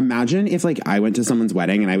like, imagine if like I went to someone's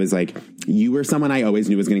wedding and I was like, you were someone I always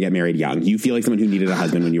knew was going to get married young. You feel like someone who needed a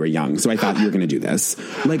husband when you were young, so I thought you were going to do this.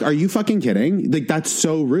 Like, are you fucking kidding? Like, that's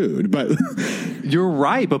so rude. But you're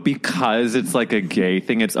right. But because it's like a gay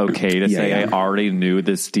thing, it's okay to say I already knew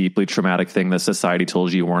this deeply traumatic thing that society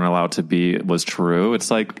told you weren't allowed to be was true.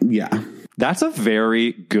 It's like, yeah, that's a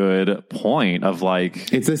very good point of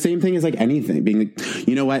like, it's the same thing as like anything being like,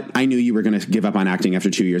 you know what? I knew you were going to give up on acting after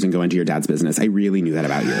 2 years and go into your dad's business. I really knew that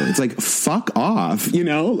about you. It's like, fuck off, you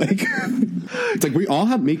know, like it's like we all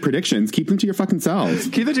make predictions. Keep them to your fucking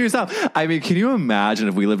self. Keep it to yourself. I mean, can you imagine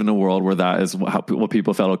if we lived in a world where that is what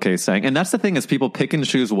people felt okay saying? And that's the thing, is people pick and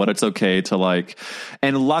choose what it's okay to like,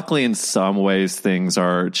 and luckily in some ways things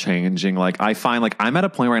are changing. Like I find like I'm at a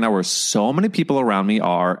point right now where so many people around me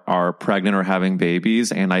are pregnant or having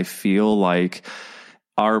babies, and I feel like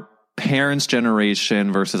our parents'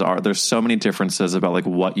 generation versus there's so many differences about like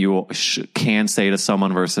what you can say to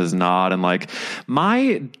someone versus not. And like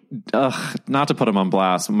not to put him on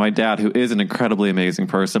blast, my dad, who is an incredibly amazing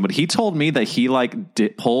person, but he told me that he like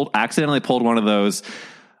accidentally pulled one of those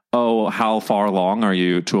oh, how far along are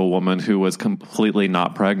you, to a woman who was completely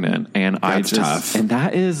not pregnant. And that's tough. And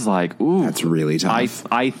that is like, ooh, that's really tough.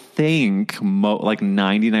 I think like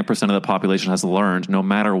 99% of the population has learned, no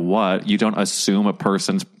matter what, you don't assume a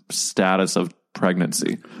person's status of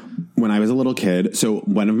pregnancy. When I was a little kid, so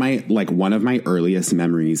one of my earliest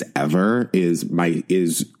memories ever is I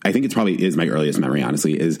think it probably is my earliest memory,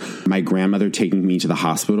 honestly, is my grandmother taking me to the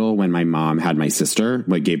hospital when my mom had my sister,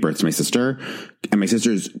 like gave birth to my sister. And my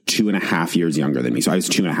sister's 2.5 years younger than me. So I was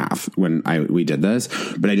 2.5 when we did this.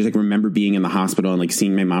 But I just like remember being in the hospital and like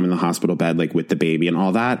seeing my mom in the hospital bed, like with the baby and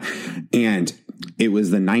all that. And it was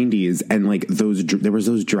the 90s, and like there was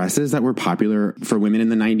those dresses that were popular for women in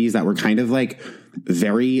the 90s that were kind of like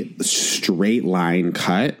very straight line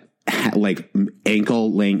cut, like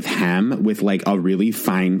ankle length hem with like a really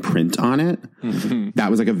fine print on it. Mm-hmm. That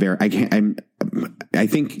was like I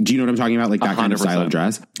think, do you know what I'm talking about? Like that 100%. Kind of style of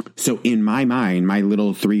dress. So in my mind, my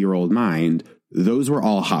little 3-year-old mind, those were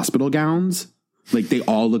all hospital gowns. Like they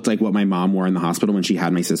all looked like what my mom wore in the hospital when she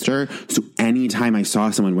had my sister. So anytime I saw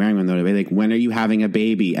someone wearing one, they'd be like, when are you having a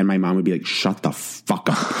baby? And my mom would be like, shut the fuck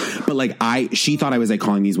up. But like she thought I was like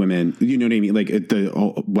calling these women, you know what I mean? Like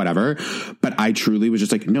whatever. But I truly was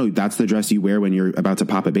just like, no, that's the dress you wear when you're about to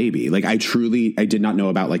pop a baby. Like I did not know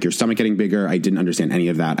about like your stomach getting bigger. I didn't understand any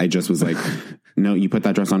of that. I just was like, no, you put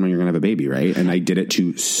that dress on when you're going to have a baby, right? And I did it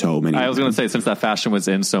to so many. I was going to say, since that fashion was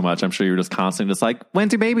in so much, I'm sure you were just constantly just like,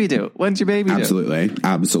 when's your baby due? When's your baby due?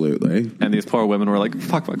 Absolutely. And these poor women were like,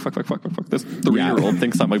 fuck. This 3-year-old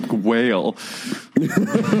thinks I'm a whale.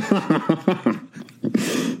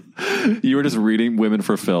 You were just reading Women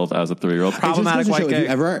for Filth as a 3-year-old. Problematic white gay.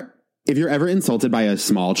 If you're ever insulted by a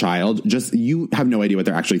small child, you have no idea what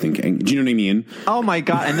they're actually thinking. Do you know what I mean? Oh my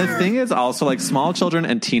God. And the thing is also, like, small children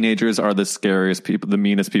and teenagers are the scariest people, the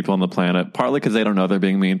meanest people on the planet, partly because they don't know they're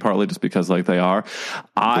being mean, partly just because like they are.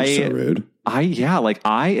 They're so rude.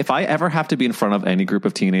 If I ever have to be in front of any group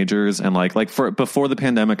of teenagers, and before the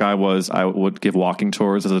pandemic, I would give walking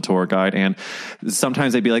tours as a tour guide. And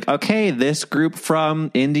sometimes they'd be like, okay, this group from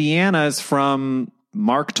Indiana is from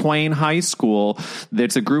Mark Twain High School.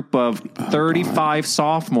 It's a group of 35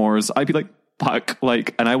 sophomores. I'd be like, fuck,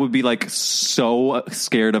 like, and I would be like so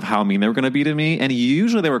scared of how mean they were going to be to me. And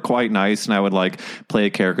usually they were quite nice, and I would like play a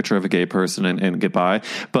caricature of a gay person and get by.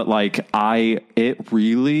 But like, I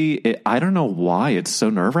don't know why it's so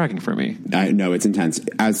nerve wracking for me. I know it's intense.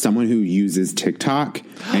 As someone who uses TikTok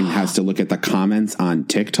and has to look at the comments on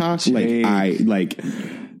TikTok,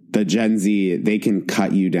 the Gen Z, they can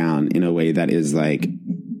cut you down in a way that is like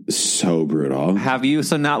so brutal. Have you,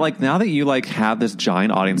 so now that you like have this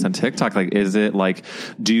giant audience on TikTok, like, is it like,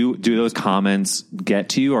 do those comments get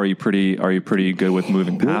to you? Are you pretty good with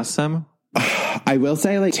moving past them? I will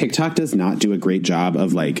say, like, TikTok does not do a great job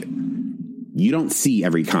of like, you don't see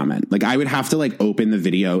every comment. Like I would have to like open the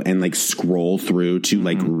video and like scroll through to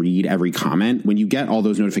like read every comment. When you get all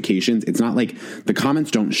those notifications, it's not like the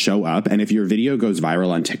comments don't show up. And if your video goes viral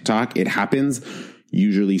on TikTok, it happens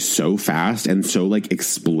usually so fast and so like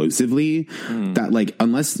explosively that like,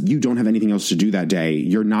 unless you don't have anything else to do that day,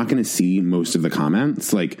 you're not going to see most of the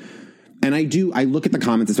comments. Like, and I look at the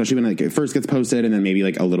comments, especially when like it first gets posted, and then maybe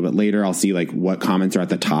like a little bit later, I'll see like what comments are at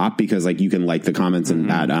the top, because like you can like the comments and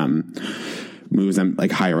that moves them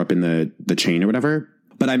like higher up in the chain or whatever.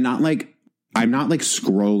 But I'm not like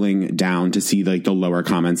scrolling down to see like the lower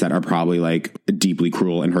comments that are probably like deeply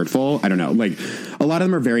cruel and hurtful. I don't know. Like a lot of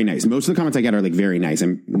them are very nice. Most of the comments I get are like very nice.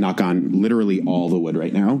 I'm knock on literally all the wood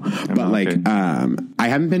right now. I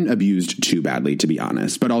haven't been abused too badly, to be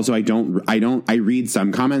honest. But also I read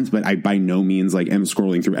some comments, but I by no means like am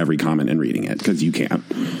scrolling through every comment and reading it, because you can't.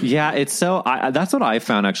 Yeah, it's so that's what I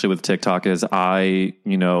found actually with TikTok is in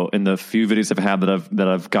the few videos I've had that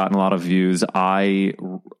I've gotten a lot of views, I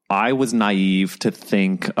was naive to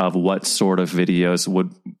think of what sort of videos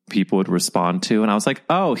people would respond to. And I was like,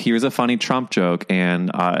 oh, here's a funny Trump joke.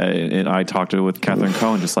 And I talked with Catherine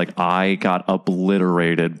Cohen, just like, I got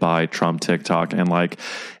obliterated by Trump TikTok. And like,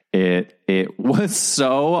 it was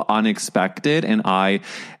so unexpected. And I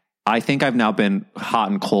think I've now been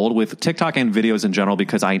hot and cold with TikTok and videos in general,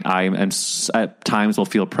 because I am at times will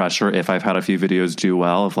feel pressure if I've had a few videos do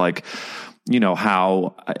well, of like,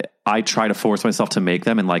 how I try to force myself to make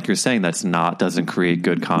them. And like you're saying, doesn't create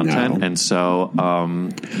good content. No. And so,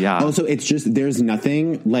 yeah. Also, it's just, there's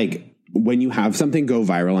nothing like when you have something go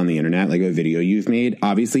viral on the internet, like a video you've made,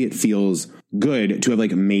 obviously it feels good to have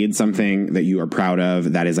like made something that you are proud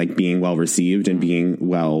of, that is like being well received and being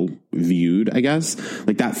well viewed, I guess.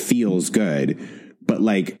 Like that feels good. But but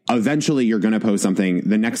like eventually you're going to post something.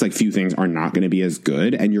 The next like few things are not going to be as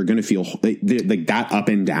good, and you're going to feel like that up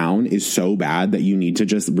and down is so bad that you need to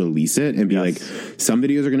just release it and be like, some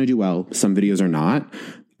videos are going to do well, some videos are not.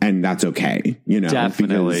 And that's okay, you know?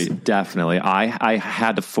 Definitely. I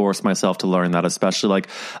had to force myself to learn that, especially like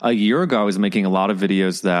a year ago, I was making a lot of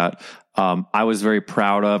videos that I was very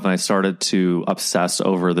proud of, and I started to obsess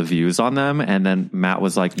over the views on them. And then Matt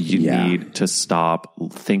was like, you need to stop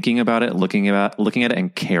thinking about it, looking at it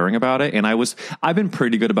and caring about it. And I've been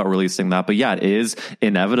pretty good about releasing that, but yeah, it is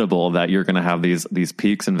inevitable that you're going to have these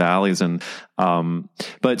peaks and valleys. And,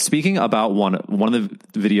 but speaking about one of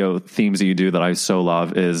the video themes that you do that I so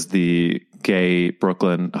love is the gay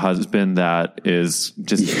Brooklyn husband that is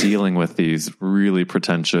just dealing with these really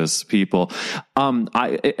pretentious people.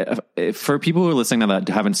 For people who are listening to that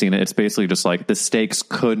haven't seen it, it's basically just like the stakes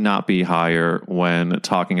could not be higher when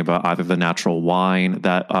talking about either the natural wine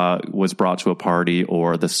that was brought to a party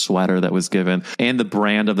or the sweater that was given, and the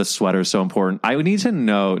brand of the sweater is so important. I would need to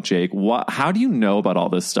know, Jake, how do you know about all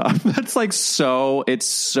this stuff? That's like it's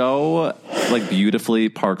so like beautifully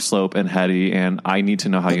Park Slope and heady, and I need to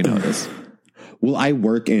know how you know this. Well, I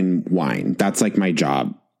work in wine. That's like my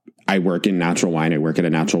job. I work in natural wine. I work at a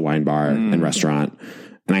natural wine bar and restaurant,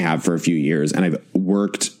 and I have for a few years. And I've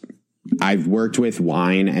worked with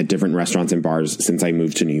wine at different restaurants and bars since I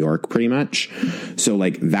moved to New York, pretty much. So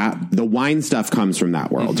like the wine stuff comes from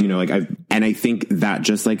that world, you know, like I think that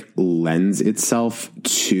just like lends itself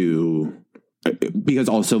to, because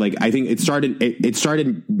also like I think it started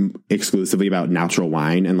exclusively about natural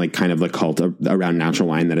wine and like kind of the cult around natural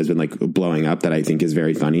wine that has been like blowing up, that I think is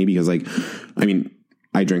very funny, because like, I mean,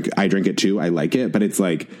 I drink it too. I like it, but it's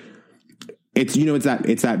like, it's, you know,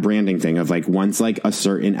 it's that branding thing of like, once like a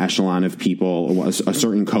certain echelon of people, a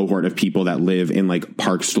certain cohort of people that live in like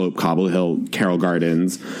Park Slope, Cobble Hill, Carroll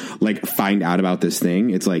Gardens, like find out about this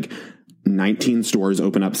thing. It's like 19 stores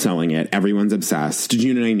open up selling it. Everyone's obsessed. Did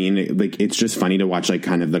you know what I mean? Like, it's just funny to watch like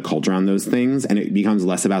kind of the culture on those things. And it becomes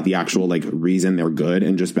less about the actual like reason they're good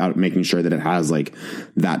and just about making sure that it has like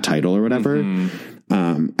that title or whatever.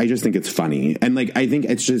 I just think it's funny. And like, I think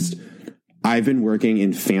it's just, I've been working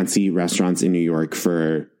in fancy restaurants in New York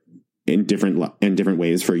in different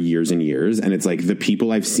ways for years and years. And it's like the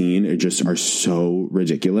people I've seen are so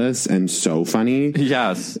ridiculous and so funny.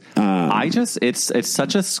 Yes. It's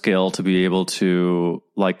such a skill to be able to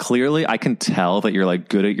like, clearly I can tell that you're like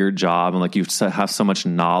good at your job and like you have so much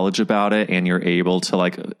knowledge about it, and you're able to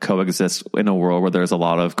like coexist in a world where there's a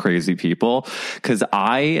lot of crazy people. Cause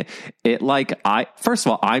first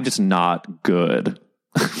of all, I'm just not good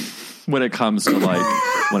when it comes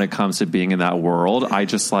to being in that world. I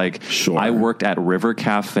just like, I worked at River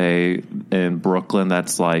Cafe in Brooklyn.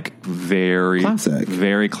 That's like very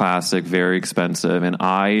classic, very expensive. And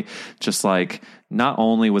I just like, not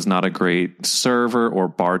only was not a great server or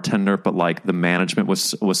bartender, but like the management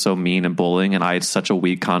was so mean and bullying, and I had such a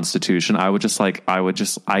weak constitution. I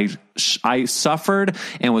suffered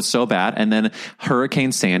and was so bad. And then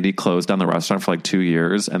Hurricane Sandy closed down the restaurant for like 2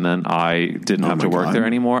 years, and then I didn't have to work there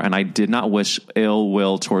anymore. And I did not wish ill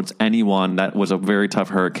will towards anyone. That was a very tough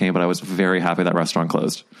hurricane, but I was very happy that restaurant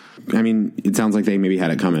closed. I mean, it sounds like they maybe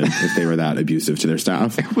had it coming if they were that abusive to their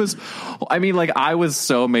staff. I was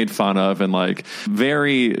so made fun of, and like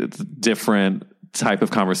very different type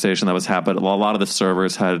of conversation that was happening. A lot of the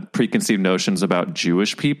servers had preconceived notions about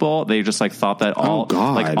Jewish people. They just like thought that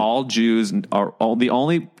all Jews are the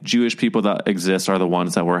only Jewish people that exist are the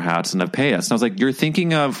ones that wear hats and have payas. And I was like, you're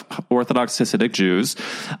thinking of Orthodox Hasidic Jews.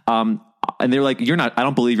 And they're like, you're not, I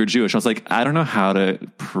don't believe you're Jewish. I was like, I don't know how to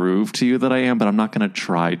prove to you that I am, but I'm not going to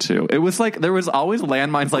try to. It was like, there was always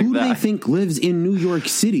landmines like that. Who do they think lives in New York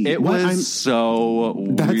City? It was so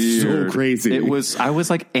weird. That's so crazy. I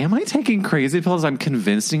was like, am I taking crazy pills? I'm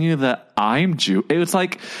convincing you that I'm Jew. It was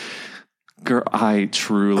like, girl, I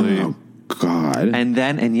truly... Oh, God.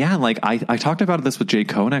 I talked about this with Jay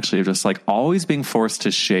Cohen, actually, just like always being forced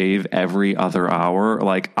to shave every other hour.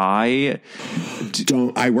 Like I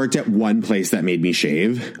worked at one place that made me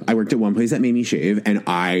shave. And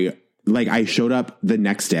I showed up the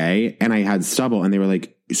next day and I had stubble, and they were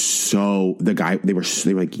like, they were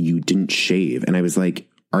like, you didn't shave. And I was like,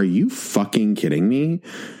 are you fucking kidding me?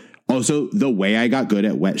 Also, the way I got good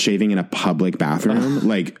at wet shaving in a public bathroom,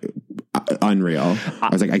 like unreal. I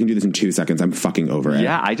was like, I can do this in 2 seconds. I'm fucking over it.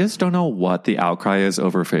 Yeah, I just don't know what the outcry is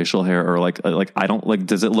over facial hair, or like I don't like.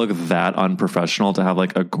 Does it look that unprofessional to have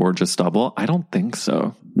like a gorgeous stubble? I don't think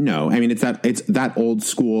so. No, I mean it's that old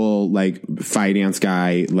school like finance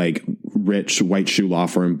guy, like rich white shoe law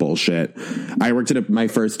firm bullshit. I worked at my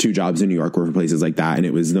first 2 jobs in New York were for places like that, and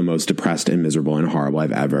it was the most depressed and miserable and horrible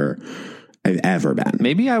I've ever I've ever been.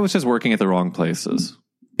 Maybe I was just working at the wrong places.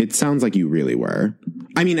 It sounds like you really were.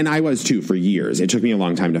 I mean, and I was too for years. It took me a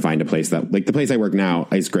long time to find a place that, like, the place I work now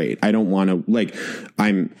is great. I don't want to, like,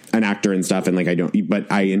 I'm an actor and stuff, and like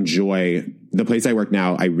but I enjoy the place I work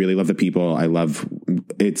now. I really love the people.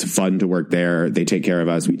 It's fun to work there. They take care of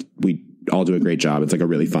us. We all do a great job. It's like a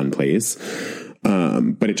really fun place.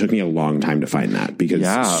 But it took me a long time to find that because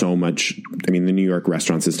so much, I mean, the New York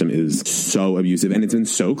restaurant system is so abusive, and it's been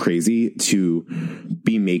so crazy to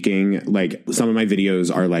be making, like, some of my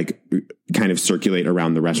videos are like kind of circulate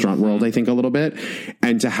around the restaurant world, I think, a little bit.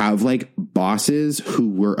 And to have like bosses who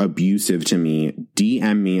were abusive to me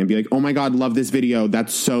DM me and be like, oh my God, love this video.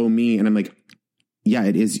 That's so me. And I'm like, yeah,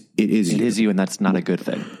 it is you. And that's not a good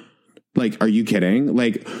thing. Like, are you kidding?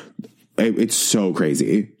 Like, it's so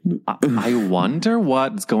crazy. I wonder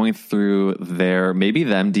what's going through there. Maybe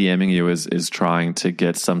them DMing you is trying to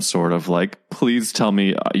get some sort of like, please tell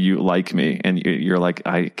me you like me. And you're like,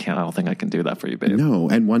 I don't think I can do that for you, babe. No.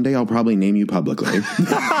 And one day I'll probably name you publicly.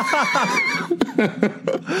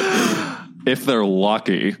 If they're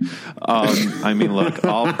lucky. I mean, look,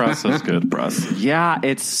 all press is good press. Yeah,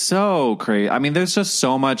 it's so crazy. I mean, there's just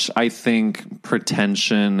so much, I think,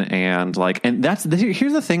 pretension and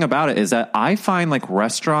here's the thing about it is that I find like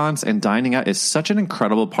restaurants and dining out is such an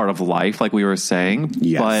incredible part of life, like we were saying.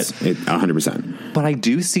 Yes, 100%. But I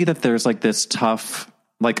do see that there's like this tough,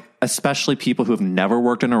 like, especially people who have never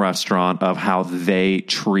worked in a restaurant, of how they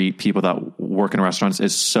treat people that work in restaurants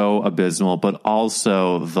is so abysmal, but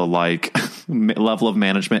also the like level of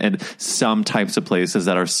management in some types of places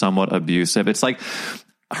that are somewhat abusive. It's like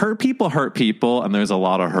hurt people, and there's a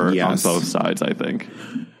lot of hurt on both sides, I think.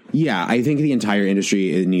 Yeah, I think the entire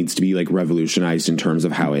industry, it needs to be like revolutionized in terms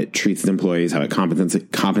of how it treats its employees, how it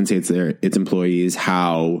compensates its employees,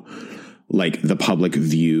 how like the public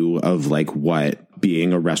view of like what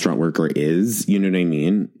being a restaurant worker is, you know what I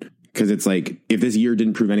mean? Because it's like, if this year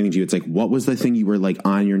didn't prove anything to you, it's like, what was the thing you were like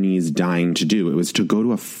on your knees dying to do? It was to go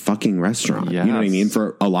to a fucking restaurant. Yes. You know what I mean?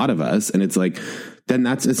 For a lot of us. And it's like, then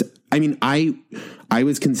I mean, I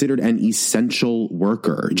was considered an essential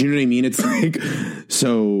worker. Do you know what I mean? It's like,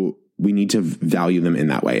 so we need to value them in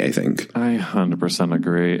that way, I think. I 100%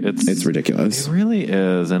 agree. It's ridiculous. It really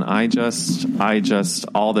is. And I just,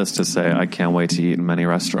 all this to say, I can't wait to eat in many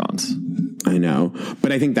restaurants. I know.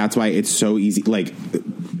 But I think that's why it's so easy. Like,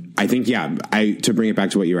 I think, to bring it back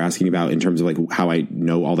to what you were asking about in terms of like how I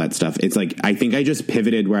know all that stuff, it's like, I think I just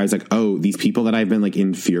pivoted where I was like, oh, these people that I've been like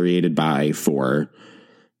infuriated by for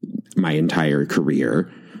my entire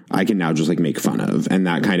career, I can now just like make fun of. And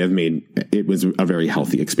that kind of it was a very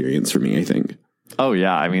healthy experience for me, I think. Oh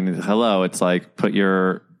yeah. I mean, hello. It's like put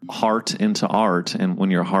your heart into art. And when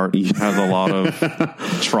your heart has a lot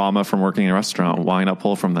of trauma from working in a restaurant, why not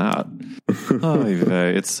pull from that? Oh,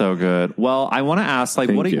 it's so good. Well, I want to ask, like,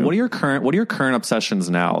 what are your current obsessions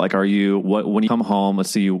now? Like, when you come home,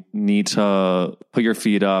 let's say you need to put your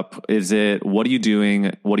feet up. What are you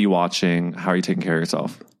doing? What are you watching? How are you taking care of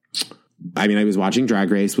yourself? I mean, I was watching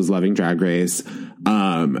Drag Race, was loving Drag Race.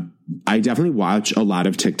 I definitely watch a lot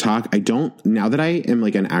of TikTok. Now that I am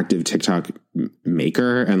like an active TikTok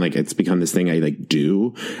maker and like it's become this thing I like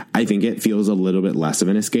do, I think it feels a little bit less of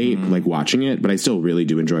an escape, like watching it, but I still really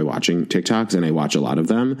do enjoy watching TikToks and I watch a lot of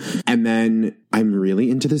them. And then I'm really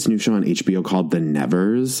into this new show on HBO called The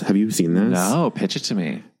Nevers. Have you seen this? No, pitch it to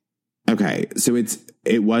me. Okay. So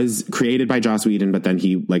it was created by Joss Whedon, but then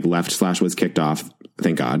he like left / was kicked off.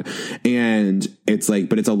 Thank God. And it's like,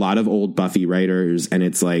 but it's a lot of old Buffy writers. And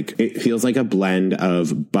it's like, it feels like a blend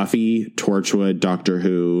of Buffy, Torchwood, Doctor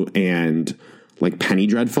Who, and like Penny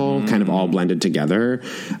Dreadful kind of all blended together.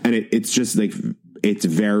 And it's just like, it's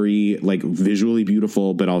very like visually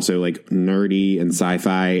beautiful, but also like nerdy and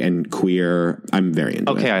sci-fi and queer. I'm very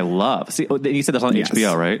into it. Okay. I love. See, you said that's on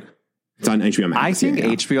HBO, right? It's on HBOMax. I think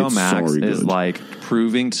HBOMax is like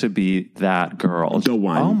proving to be that girl. The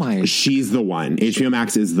one. Oh my. She's the one.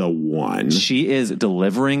 HBOMax is the one. She is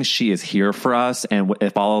delivering. She is here for us. And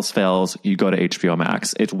if all else fails, you go to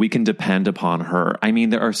HBOMax. We can depend upon her. I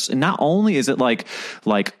mean, there are, not only is it like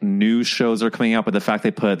new shows are coming out, but the fact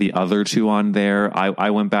they put the other two on there,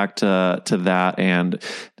 I went back to that and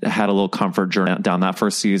had a little comfort journey down that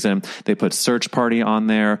first season. They put Search Party on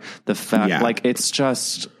there. The fact, like, it's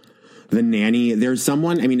just... The Nanny, there's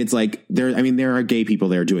someone, I mean, it's like, there are gay people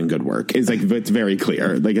there doing good work. It's like, it's very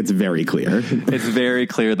clear. Like, it's very clear. It's very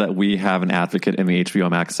clear that we have an advocate in the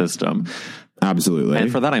HBO Max system. Absolutely.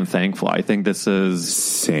 And for that, I'm thankful. I think this is,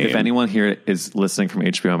 Same. If anyone here is listening from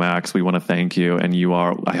HBO Max, we want to thank you. And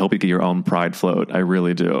I hope you get your own Pride float. I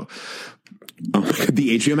really do. Oh my God,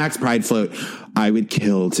 the HBO Max Pride float. I would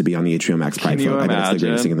kill to be on the HBOMax Pride Can you float. I bet it's the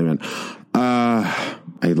greatest thing in the world.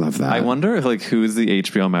 I love that. I wonder if like who's the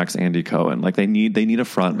HBOMax Andy Cohen? Like they need a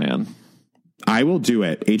front man. I will do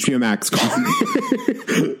it. HBOMax.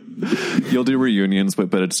 You'll do reunions,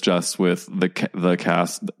 but it's just with the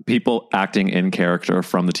cast, people acting in character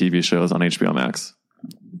from the TV shows on HBO Max.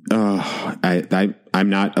 I'm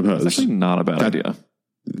not opposed. It's actually not a bad idea.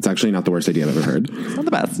 It's actually not the worst idea I've ever heard. It's not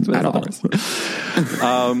the best. At all.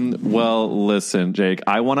 Well, listen, Jake,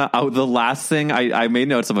 the last thing I made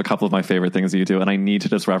notes of a couple of my favorite things that you do, and I need to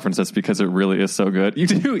just reference this because it really is so good.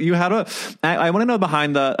 I want to know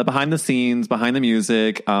behind the scenes, behind the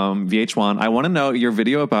music, VH1. I want to know your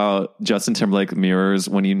video about Justin Timberlake Mirrors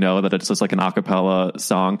when you know that it's just like an a cappella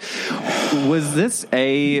song. Was this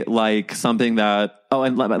something that, oh,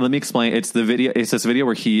 and let me explain. It's this video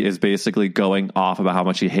where he is basically going off about how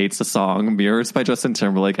much he hates the song Mirrors by Justin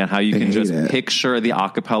Timberlake and how you can just picture the a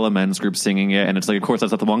cappella men's group singing it. And it's like, of course,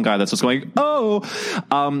 that's not the one guy that's just going, oh.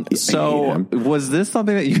 So was this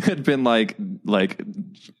something that you had been like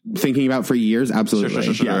thinking about for years?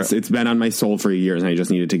 Absolutely. Sure. Yes, it's been on my soul for years and I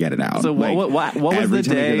just needed to get it out. So what was the day? Every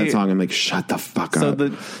time I hear that song, I'm like, shut the fuck up.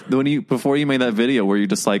 So before you made that video, were you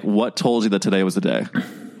just like, what told you that today was the day?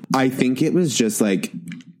 I think it was just like,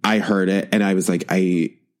 I heard it and I was like,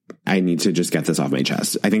 I need to just get this off my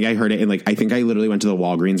chest. I think I heard it and I think I literally went to the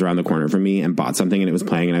Walgreens around the corner from me and bought something and it was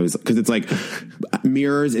playing and I was, cause it's like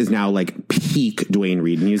Mirrors is now like peak Dwayne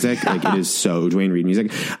Reed music. Like it is so Dwayne Reed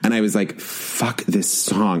music. And I was like, fuck this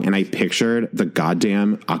song. And I pictured the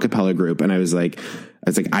goddamn a cappella group and I was like,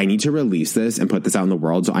 I need to release this and put this out in the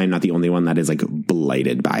world so I'm not the only one that is like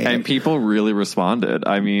blighted by it. And people really responded.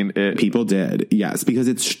 I mean, people did. Yes, because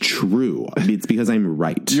it's true. It's because I'm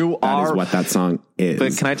right. That is what that song is.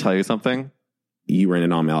 But can I tell you something? You were in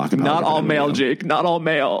an all-male acapella. Not all male, Jake. Not all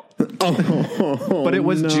male. But it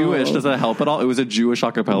was Jewish. Does that help at all? It was a Jewish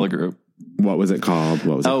acapella group. What was it called?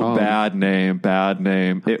 Bad name.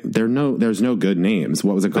 There's no good names.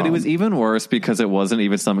 What was it called? But it was even worse because it wasn't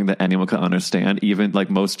even something that anyone could understand. Even like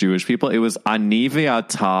most Jewish people, it was Ani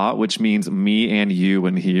ve'ata, which means me and you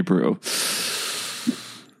in Hebrew.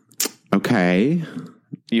 Okay.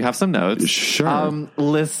 You have some notes. Sure.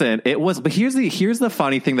 Listen, it was, but here's the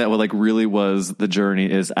funny thing that really was the journey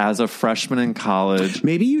is as a freshman in college.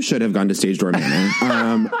 Maybe you should have gone to Stage Door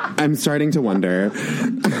Manor. I'm starting to wonder.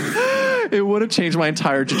 It would have changed my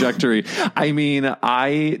entire trajectory. I mean,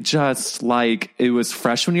 I just it was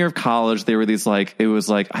freshman year of college. There were these I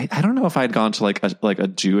don't know if I had gone to a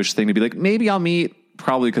Jewish thing to be like, maybe I'll meet.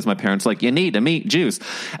 Probably because my parents you need to meet Jews.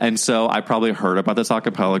 And so I probably heard about this a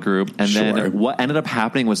cappella group. And then what ended up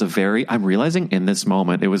happening was I'm realizing in this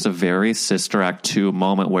moment, it was a very Sister Act 2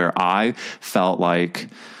 moment where I felt like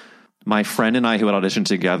my friend and I who had auditioned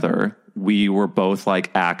together, we were both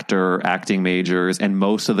acting majors and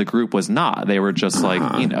most of the group was not. They were just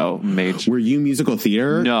major. Were you musical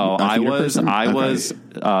theater? No, I was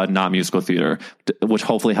not musical theater, which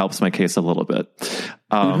hopefully helps my case a little bit.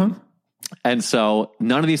 And so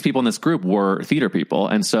none of these people in this group were theater people.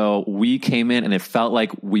 And so we came in and it felt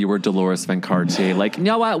like we were Dolores Van Cartier. You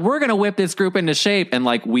know what? We're going to whip this group into shape. And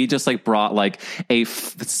we just brought a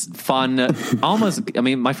fun, almost, I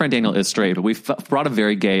mean, my friend Daniel is straight, but we brought a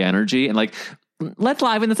very gay energy and let's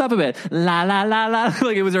liven this up a bit. La, la, la, la.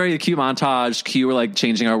 It was very cute montage. Cute. We're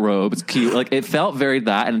changing our robes. Cute. It felt very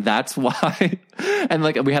that. And that's why. And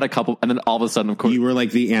we had a couple. And then all of a sudden, of course. You were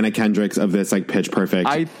the Anna Kendricks of this Pitch Perfect.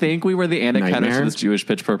 I think we were the Anna Kendricks of this Jewish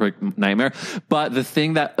Pitch Perfect nightmare. But the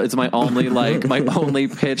thing that is my only, my only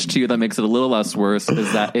pitch to you that makes it a little less worse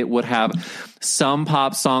is that it would have some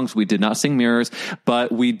pop songs. We did not sing Mirrors,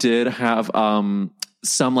 but we did have some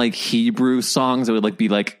Hebrew songs that would be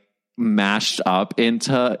mashed up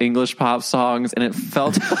into English pop songs, and it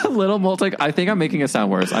felt a little I think I'm making it sound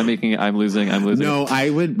worse. I'm losing. No, I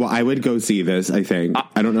would go see this. I think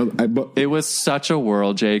I don't know. It was such a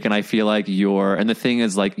whirl, Jake, and I feel and the thing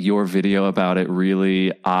is your video about it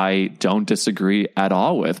really, I don't disagree at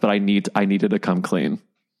all with, but I needed to come clean.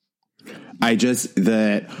 I need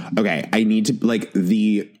to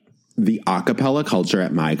the a cappella culture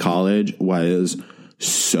at my college was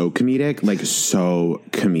so comedic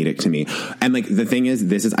to me. And the thing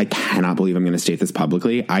is, I cannot believe I'm going to state this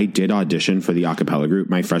publicly. I did audition for the a cappella group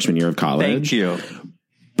my freshman year of college. Thank you.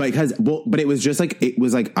 But it was just I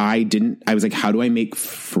was how do I make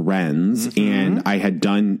friends? Mm-hmm. And I had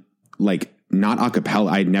done not a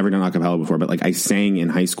cappella. I had never done a cappella before, but I sang in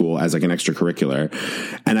high school as an extracurricular,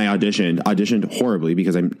 and I auditioned horribly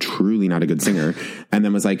because I'm truly not a good singer. And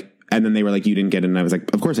then and then they were you didn't get it. And I was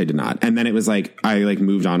of course I did not. And then it was I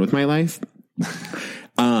moved on with my life.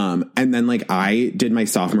 And then like I did my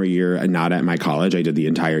sophomore year not at my college. I did the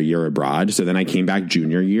entire year abroad. So then I came back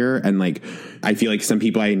junior year, and like I feel like some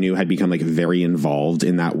people I knew had become like very involved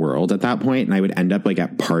in that world at that point, and I would end up like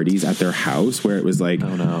at parties at their house where it was like,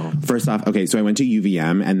 oh no. First off, okay, so I went to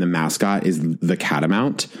UVM, and the mascot is the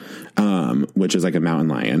catamount, which is like a mountain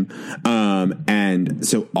lion. And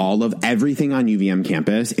so everything on UVM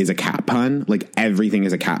campus is a cat pun. Like everything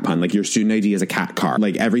is a cat pun. Like your student ID is a cat car.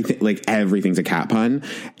 Like everything's a cat pun,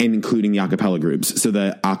 including the acapella groups. So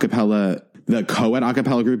the co-ed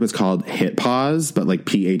acapella group was called Hit Pause, but like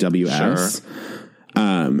PAWS.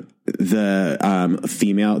 Sure.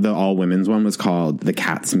 The all women's one was called The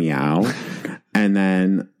Cat's Meow. And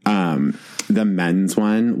then, the men's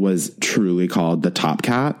one was truly called The Top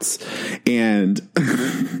Cats. And,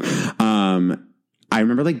 I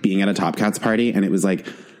remember like being at a Top Cats party, and it was like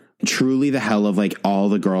truly the hell of like all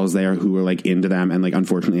the girls there who were like into them. And like,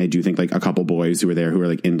 unfortunately, I do think like a couple boys who were there who were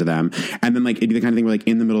like into them. And then like, it'd be the kind of thing where like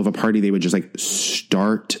in the middle of a party, they would just like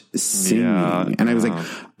start singing. Yeah, and I was like,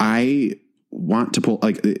 I want to pull,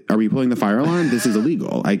 like, are we pulling the fire alarm? This is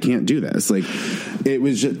illegal. I can't do this. Like, it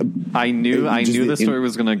was just, I knew the story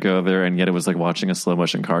was going to go there, and yet it was like watching a slow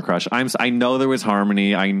motion car crash. I know there was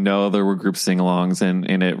harmony. I know there were group sing-alongs, and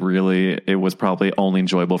it was probably only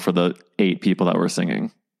enjoyable for the 8 people that were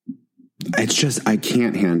singing. It's just, I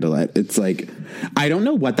can't handle it. It's like, I don't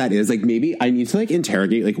know what that is. Like, maybe I need to like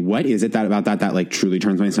interrogate, like, what is it about that like truly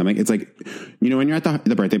turns my stomach? It's like, you know, when you're at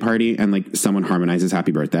the birthday party and like someone harmonizes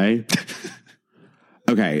happy birthday.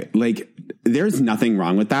 Okay, like, there's nothing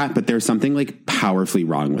wrong with that, but there's something like powerfully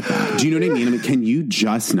wrong with that. Do you know what I mean? I mean, can you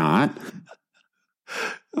just not?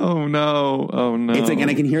 Oh no. It's like,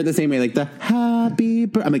 and I can hear it the same way, like the happy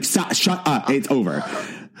birthday. I'm like, shut up. It's over.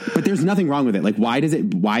 But there's nothing wrong with it. Like, why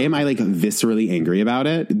am I like viscerally angry about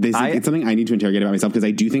it? It's something I need to interrogate about myself, because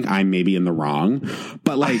I do think I'm maybe in the wrong.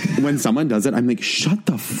 But like, when someone does it, I'm like, shut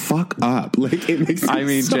the fuck up. Like, it makes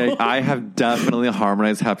me Jake, I have definitely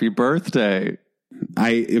harmonized happy birthday.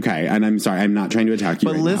 Okay, and I'm sorry, I'm not trying to attack you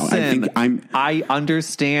but right listen, now. I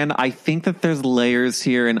understand. I think that there's layers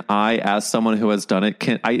here, and I, as someone who has done it,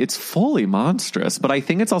 it's fully monstrous. But I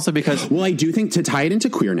think it's also because, well, I do think, to tie it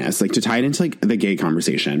into queerness, like to tie it into like the gay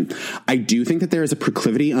conversation, I do think that there is a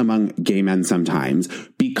proclivity among gay men sometimes,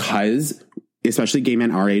 because especially gay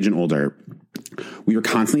men our age and older, we were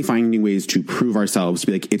constantly finding ways to prove ourselves, to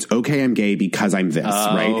be like, it's okay, I'm gay because I'm this,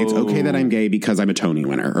 right? It's okay that I'm gay because I'm a Tony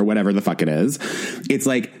winner, or whatever the fuck it is. It's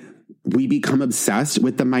like, we become obsessed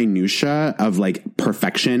with the minutia of like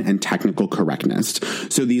perfection and technical correctness.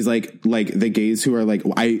 So these like the gays who are like,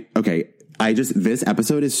 this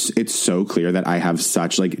episode it's so clear that I have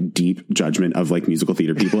such like deep judgment of like musical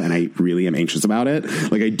theater people, and I really am anxious about it.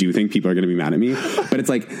 Like, I do think people are going to be mad at me, but it's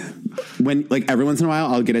like, when like every once in a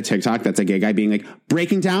while I'll get a TikTok that's a gay guy being like,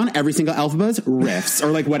 breaking down every single alphabet's riffs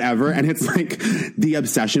or like whatever. And it's like the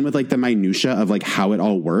obsession with like the minutia of like how it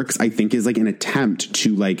all works, I think is like an attempt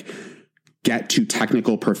to like get to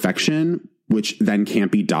technical perfection, which then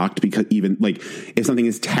can't be docked, because even like if something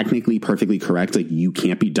is technically perfectly correct, like you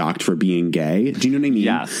can't be docked for being gay. Do you know what I mean?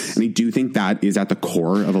 Yes. And I do think that is at the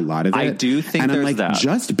core of a lot of it. I do think and there's I'm like, that.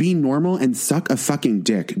 Just be normal and suck a fucking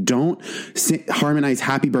dick. Don't harmonize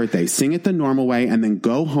happy birthday. Sing it the normal way and then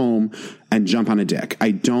go home and jump on a dick.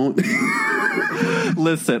 I don't.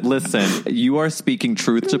 Listen, you are speaking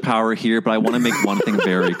truth to power here, but I want to make one thing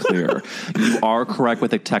very clear. You are correct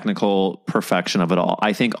with the technical perfection of it all.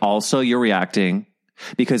 I think also you're reacting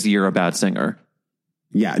because you're a bad singer.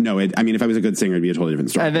 Yeah, no, I mean, if I was a good singer, it'd be a totally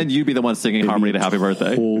different story. And then you'd be the one singing harmony to happy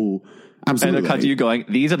birthday. Absolutely. And they'll cut to you going,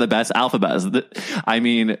 these are the best alphabets. I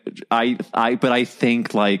mean, but I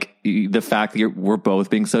think like the fact that we're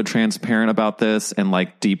both being so transparent about this and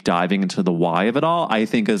like deep diving into the why of it all, I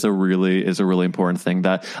think is a really important thing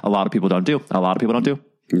that a lot of people don't do. No, a lot of people don't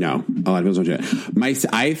do it.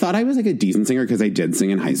 I thought I was like a decent singer because I did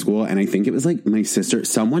sing in high school. And I think it was like my sister,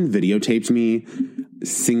 someone videotaped me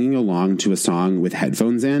singing along to a song with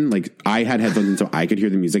headphones in. Like, I had headphones in so I could hear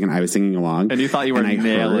the music, and I was singing along. And you thought you were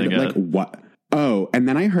nailing it. Like, what? Oh, and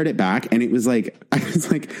then I heard it back, and it was like, I was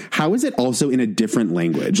like, how is it also in a different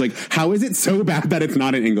language? Like, how is it so bad that it's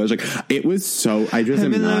not in English? Like, it was so, I just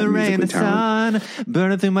am not musically talented.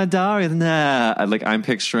 Burning through my dark night. Like, I'm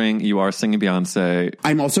picturing you are singing Beyonce.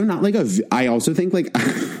 I'm also not like I also think like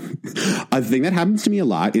a thing that happens to me a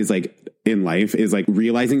lot is like, in life is like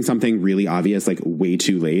realizing something really obvious, like way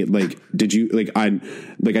too late. Like, did you I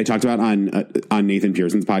talked about on Nathan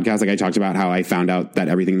Pearson's podcast, like I talked about how I found out that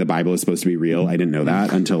everything in the Bible is supposed to be real. I didn't know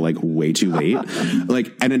that until like way too late.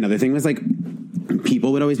 Like, and another thing was like,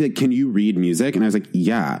 people would always be like, can you read music? And I was like,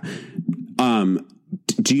 yeah.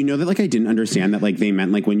 Do you know that, like, I didn't understand that, like, they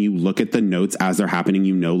meant, like, when you look at the notes as they're happening,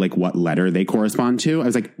 you know, like, what letter they correspond to? I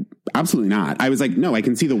was like, absolutely not. I was like, no, I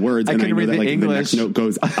can see the words and I know that, like, the next note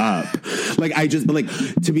goes up. Like, but, like,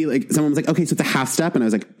 to be, like, someone was like, okay, so it's a half step. And I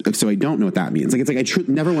was like, so I don't know what that means. Like, it's like,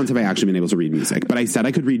 never once have I actually been able to read music. But I said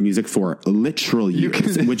I could read music for literal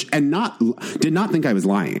years, did not think I was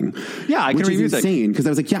lying. Yeah, I can read music. Insane, because I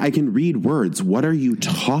was like, yeah, I can read words. What are you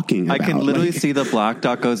talking about? I can literally see the black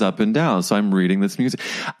dot goes up and down, so I'm reading this music.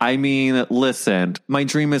 I mean, listen, my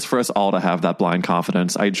dream is for us all to have that blind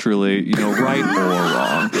confidence. I truly, you know, right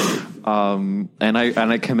or wrong. And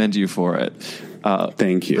I commend you for it.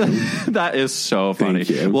 Thank you. That is so funny.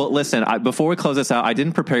 Thank you. Well, listen, before we close this out, I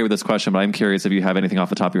didn't prepare you with this question, but I'm curious if you have anything off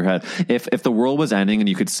the top of your head. If the world was ending and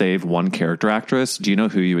you could save one character actress, do you know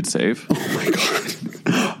who you would save?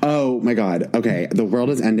 Oh my God. Okay. The world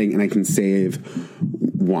is ending and I can save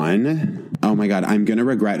one. Oh my God. I'm going to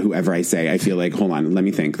regret whoever I say. I feel like, hold on. Let me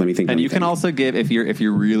think. And you can also give, if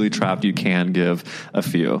you're really trapped, you can give a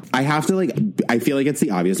few. I have to, like, I feel like it's the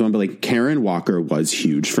obvious one, but, like, Karen Walker was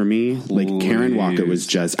huge for me. Like, Karen Walker was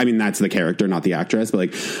just, I mean, that's the character, not the actress, but,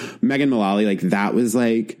 like, Megan Mullally, like, that was,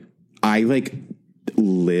 like, I, like,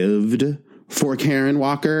 lived for Karen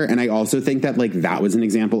Walker. And I also think that, like, that was an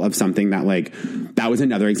example of something that, like, that was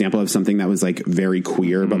another example of something that was, like, very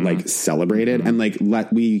queer, but, like, celebrated. And, like,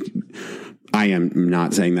 I am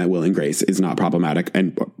not saying that Will and Grace is not problematic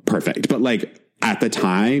and perfect, but, like, at the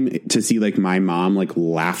time, to see, like, my mom, like,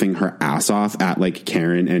 laughing her ass off at, like,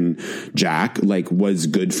 Karen and Jack, like, was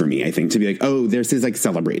good for me, I think, to be like, oh, this is, like,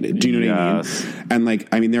 celebrated. Do you know what I mean? And, like,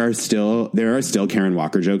 I mean, there are still Karen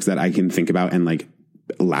Walker jokes that I can think about and, like,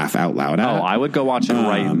 laugh out loud at. Oh, I would go watch it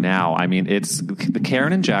right now. I mean, it's the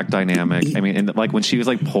Karen and Jack dynamic. I mean, and, like, when she was,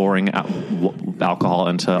 like, pouring alcohol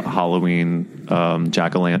into Halloween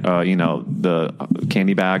jack-o'-lantern, you know, the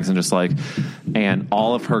candy bags, and just, like, and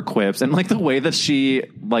all of her quips and, like, the way that she,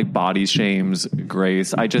 like, body shames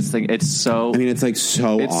Grace. I just think it's so, I mean, it's, like,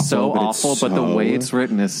 but the way it's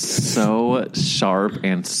written is so sharp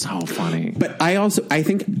and so funny. But I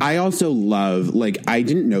also love, like, I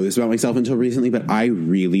didn't know this about myself until recently, but I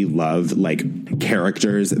really love, like,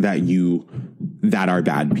 characters that are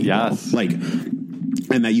bad people. Yes. Like,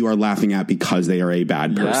 and that you are laughing at because they are a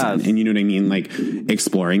bad person. Yes. And you know what I mean? Like,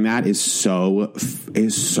 exploring that is so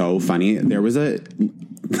funny. There was a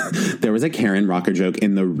Karen Rocker joke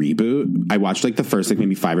in the reboot. I watched, like, the first, like,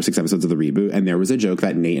 maybe 5 or 6 episodes of the reboot, and there was a joke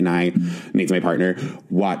that Nate's my partner,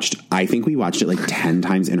 watched. I think we watched it, like, 10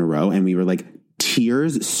 times in a row, and we were, like,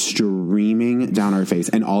 tears streaming down our face.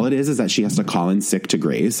 And all it is that she has to call in sick to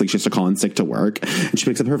Grace. Like, she has to call in sick to work, and she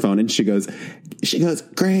picks up her phone and she goes,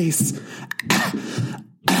 Grace,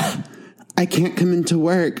 I can't come into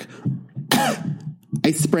work.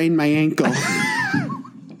 I sprained my ankle.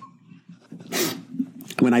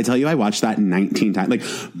 When I tell you I watched that 19 times, like,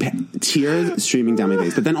 tears streaming down my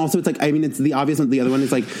face. But then also it's like, I mean, it's the obvious one. The other one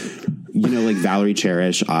is, like, you know, like, Valerie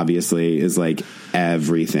Cherish obviously is, like,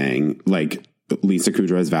 everything. Like, Lisa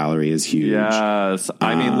Kudrow as Valerie is huge. Yes.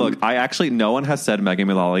 I mean, look, no one has said Megan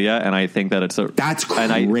Mullally yet, and I think that that's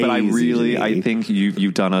crazy. But I think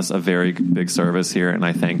you've done us a very big service here, and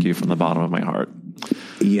I thank you from the bottom of my heart.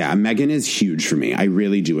 Yeah, Megan is huge for me. I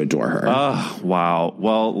really do adore her. Oh, wow.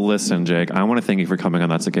 Well, listen, Jake, I want to thank you for coming on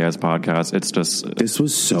That's a Gay Ass Podcast. It's just... This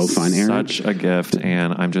was so fun, Aaron. Such a gift,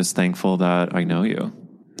 and I'm just thankful that I know you.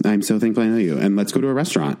 I'm so thankful I know you. And let's go to a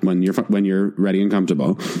restaurant when you're ready and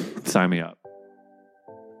comfortable. Sign me up.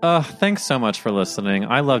 Thanks so much for listening.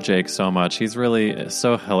 I love Jake so much. He's really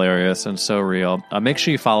so hilarious and so real. Make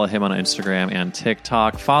sure you follow him on Instagram and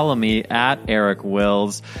TikTok. Follow me at Eric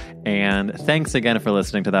Wills. And thanks again for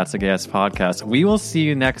listening to That's a Gay Ass Podcast. We will see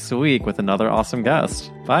you next week with another awesome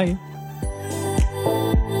guest. Bye.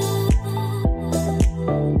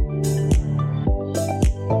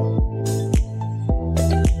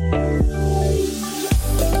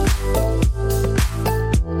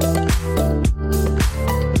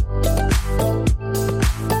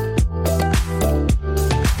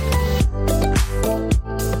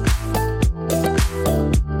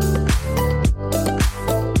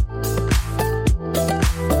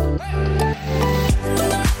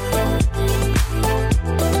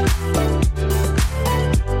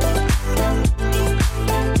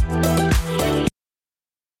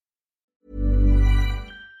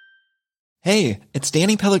 Hey, it's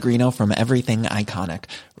Danny Pellegrino from Everything Iconic.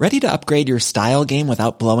 Ready to upgrade your style game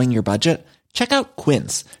without blowing your budget? Check out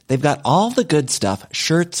Quince. They've got all the good stuff,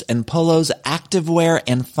 shirts and polos, activewear,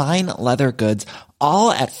 and fine leather goods,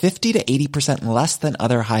 all at 50 to 80% less than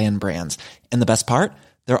other high-end brands. And the best part?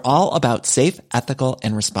 They're all about safe, ethical,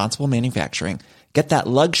 and responsible manufacturing. Get that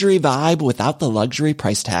luxury vibe without the luxury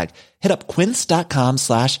price tag. Hit up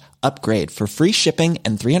quince.com/upgrade for free shipping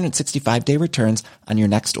and 365-day returns on your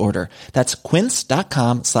next order. That's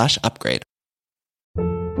quince.com/upgrade.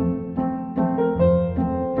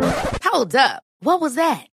 Hold up. What was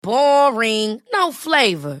that? Boring. No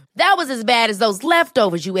flavor. That was as bad as those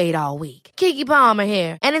leftovers you ate all week. Keke Palmer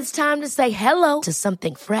here, and it's time to say hello to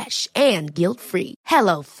something fresh and guilt-free.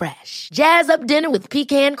 Hello Fresh. Jazz up dinner with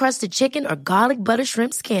pecan-crusted chicken or garlic butter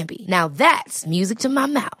shrimp scampi. Now that's music to my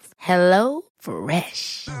mouth. Hello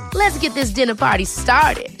Fresh. Let's get this dinner party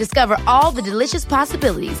started. Discover all the delicious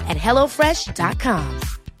possibilities at hellofresh.com.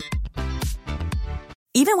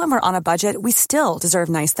 Even when we're on a budget, we still deserve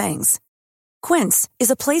nice things. Quince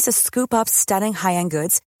is a place to scoop up stunning high-end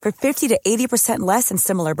goods for 50 to 80% less than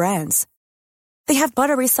similar brands. They have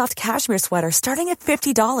buttery soft cashmere sweaters starting at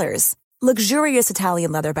 $50, luxurious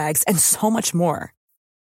Italian leather bags, and so much more.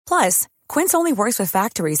 Plus, Quince only works with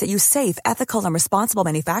factories that use safe, ethical, and responsible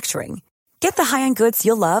manufacturing. Get the high-end goods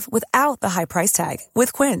you'll love without the high price tag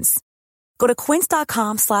with Quince. Go to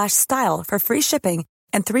quince.com/style for free shipping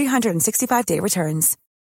and 365-day returns.